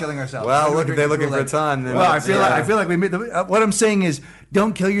 When are we all killing ourselves? Well, When do we look, if drink they're the looking for a Kool-Aid? time, then Well, that's- I feel like we made what I'm saying is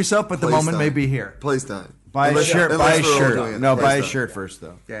don't kill yourself, but the Please moment don't. may be here. Please don't. buy a Unless- shirt. unless Buy a we're all doing shirt. it. No, Please buy a don't. shirt first,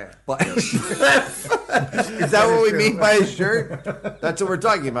 though. Yeah. Is that what we mean by a shirt? That's what we're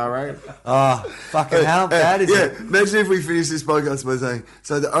talking about, right? fucking how bad is it? Imagine if we finish this podcast by saying,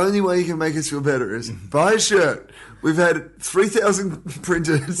 so the only way you can make us feel better is buy a shirt. We've had 3,000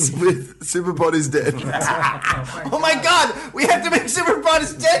 printers with Superpod is dead. Oh my God! We have to make Superpod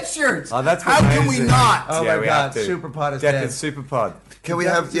is dead shirts. Oh, that's how can we amazing. not? Oh Yeah, my we God, have to. Superpod is Death dead. is Superpod. Can we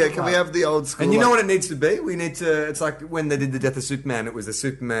have the old school? And you know what it needs to be? We need to. It's like when they did the Death of Superman. It was the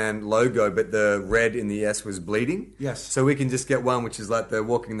Superman logo, but the red in the S was bleeding. Yes. So we can just get one, which is like the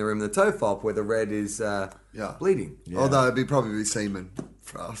walking the room of the toe fop, where the red is bleeding. Although it'd probably be semen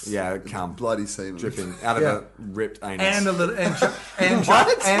for us. Yeah, it come Bloody semen. dripping out of a ripped anus. And a little and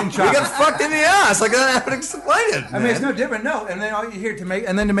what? and We got fucked in the ass. Like I don't know how to explain it. I mean, it's no different. No, and then all you hear to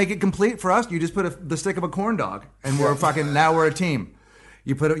make it complete for us, you just put the stick of a corn dog, and we're now we're a team.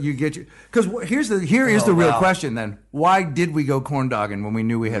 You put it, you get your because here is the real question. Then why did we go corn dogging when we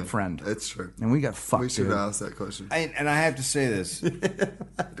knew we had friend? That's true. And we got fucked. We should dude. have asked that question. And I have to say this: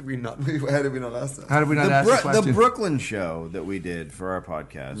 How did we not? How did we not ask that? How did we not ask the the question? Brooklyn show that we did for our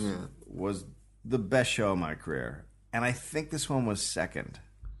podcast was the best show of my career, and I think this one was second.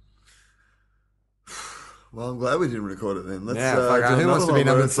 Well, I'm glad we didn't record it then. Let's, Yeah, do fuck, who another wants to be one where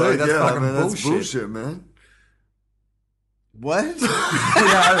number it's two? That's fucking man, that's bullshit. man. What?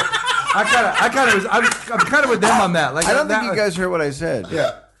 I'm kind of with them on that. Like, I don't think you guys heard what I said.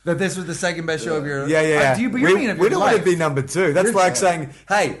 Yeah. That this was the second best show of your... Yeah. You mean it we don't want to be number 2. That's like saying,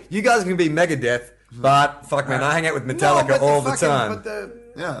 hey, you guys can be Megadeth, but fuck man, I hang out with Metallica all the time.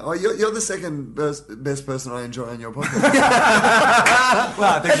 Yeah, well, you're the second best person I enjoy on your podcast.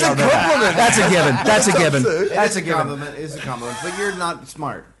 Well, that's a compliment. That's a given. That's a given. That's a compliment. It's a compliment, but you're not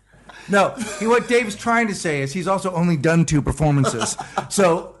smart. No, what Dave's trying to say is he's also only done 2 performances.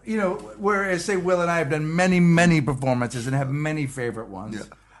 So, whereas, say, Will and I have done many, many performances and have many favorite ones. Yeah.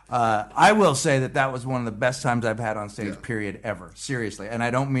 I will say that was one of the best times I've had on stage, period, ever. Seriously. And I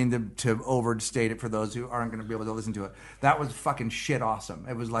don't mean to overstate it for those who aren't going to be able to listen to it. That was fucking shit awesome.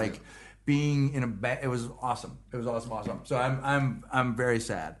 It was like being in it was awesome. It was awesome. So I'm very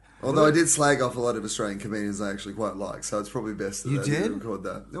sad. Although I did slag off a lot of Australian comedians I actually quite like, so it's probably best that I didn't record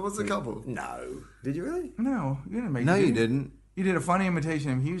that. There was a couple. No. Did you really? No, you didn't make it. No, you didn't. You did a funny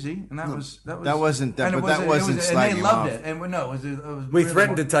imitation of Husey, and that wasn't slagging and they loved off. it. And it was we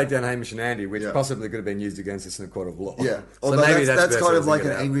threatened to take down Hamish and Andy, which possibly could have been used against us in a court of law. Yeah, so although maybe that's kind of like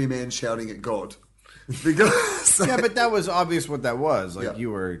an out. angry man shouting at God. Because yeah, but that was obvious what that was. You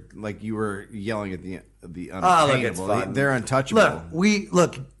were yelling at the unattainable. They're untouchable.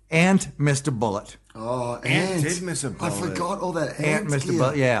 Look. Ant missed a bullet. Oh, Ant did miss a bullet. I forgot all that Ant missed a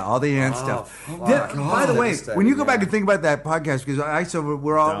bullet. Yeah, all the ant stuff. Oh my God. By the way, when you go back and think about that podcast, because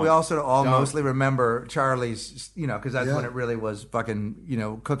we all sort of mostly remember Charlie's, because that's when it really was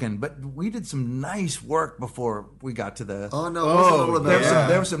fucking, cooking. But we did some nice work before we got to the. Oh no! All of that.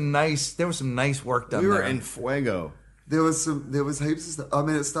 There was some nice work done. We were there. in fuego. There was heaps of stuff. I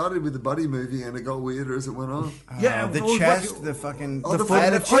mean, it started with the Buddy movie, and it got weirder as it went on. The chest, the fucking the foot, I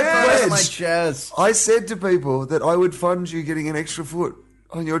had a chip on my chest. I said to people that I would fund you getting an extra foot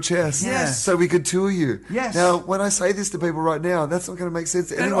on your chest, so we could tour you. Yes. Now, when I say this to people right now, that's not going to make sense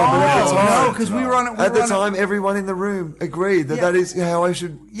to anyone. No, because we were on it. At the time, everyone in the room agreed that is how I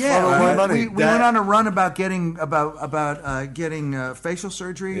should funnel my money. We went on a run about getting facial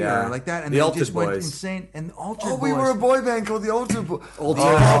surgery or like that, and the they just Boys. went insane. And the Altered Boys. We were a boy band called the Altered Boys.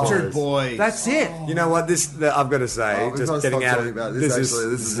 Altered Boys. That's it. You know what? I've got to say, just getting out of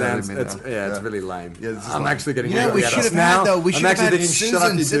this sounds. It's really lame. Yeah, I'm actually getting. We should have had though. We should have had Susan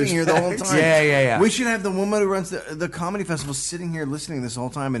sitting here the whole time. Yeah. We should have the woman who runs the comedy festival sitting here listening this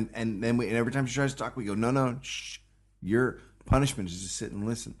whole time, and every time she tries to talk, we go, no, shh. Your punishment is just sit and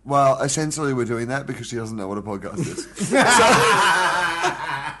listen. Well, essentially, we're doing that because she doesn't know what a podcast is.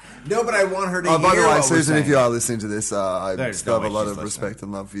 No, but I want her to hear. By the way, what Susan, we're if you are listening to this, I still have a lot she's of listening. respect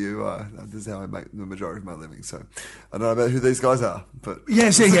and love for you. This is how I make the majority of my living. So I don't know about who these guys are, but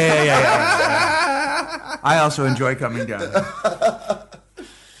Yes, yeah. I also enjoy coming down.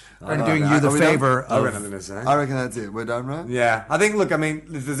 And doing you the favor I of. reckon that's it. We're done, right? Yeah, I think. Look, I mean,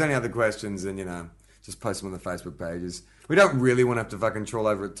 if there's any other questions, then just post them on the Facebook pages. We don't really want to have to fucking trawl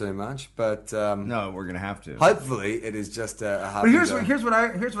over it too much, but no, we're gonna have to. Hopefully, it is just a. But here's what I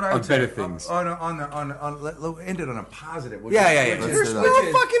would say. Better things. End it on a positive. There's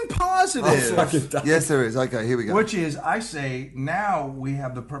no fucking positive. Yes, there is. Okay, here we go. Which is, I say, now we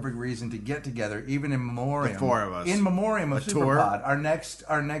have the perfect reason to get together, even in memoriam. The four of us. In memoriam of A tour. Superpod.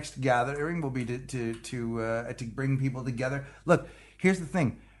 Our next gathering will be to bring people together. Look, here's the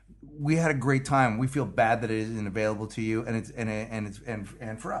thing. We had a great time. We feel bad that it isn't available to you,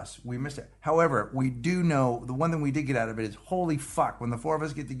 and for us, we missed it. However, we do know the one thing we did get out of it is holy fuck. When the four of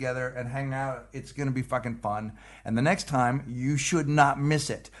us get together and hang out, it's going to be fucking fun. And the next time, you should not miss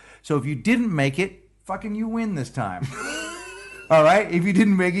it. So if you didn't make it, fucking you win this time. All right, if you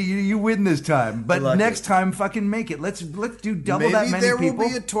didn't make it, you win this time. But next time, fucking make it. Let's do double that many people. Maybe there will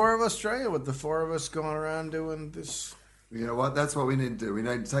be a tour of Australia with the four of us going around doing this. You know what? That's what we need to do. We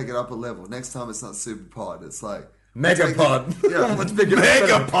need to take it up a level. Next time, it's not Superpod. It's like Megapod. Yeah, let's pick it up.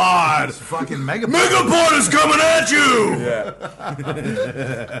 Megapod. Fucking Megapod. Megapod is coming at you. Yeah.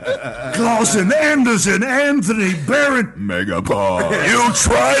 Clausen, Anderson, Anthony, Barrett. Megapod. You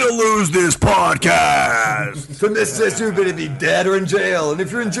try to lose this podcast. From this says you better be dead or in jail, and if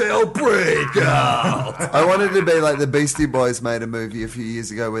you're in jail, break out. I wanted to be like the Beastie Boys made a movie a few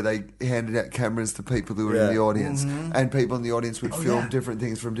years ago where they handed out cameras to people who were in the audience, and people in the audience would film different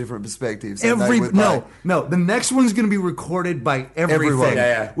things from different perspectives. And they would No. The next one's going to be recorded by everything.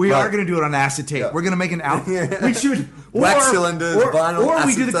 Everyone. We are going to do it on acetate. We're going to make an album. wax cylinders, vinyl, or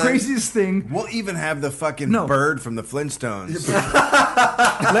we do the acetone. craziest thing. We'll even have the fucking No. bird from the Flintstones.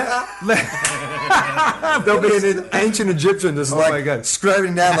 There'll be an ancient Egyptian just my God.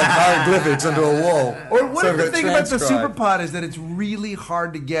 scraping down like hieroglyphics onto a wall. Or what So if the we've thing about the transcribed. SuperPod is that it's really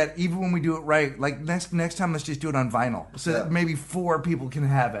hard to get, even when we do it right. Like next time, let's just do it on vinyl, so that maybe 4 people can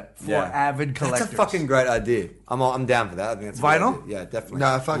have it. 4 avid collectors. That's a fucking great idea. I'm down for that. I think that's a great Vinyl? idea. Yeah, definitely.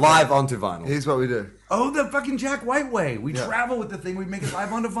 No, fuck live that. onto vinyl. Here's what we do. Oh, the fucking Jack White way. We travel with the thing. We make it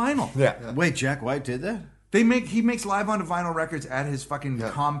live onto vinyl. Yeah. Wait, Jack White did that? He makes live onto vinyl records at his fucking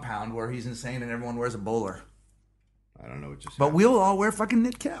compound where he's insane and everyone wears a bowler. I don't know what just. But we'll all wear fucking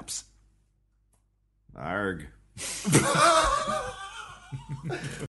knit caps. Arg.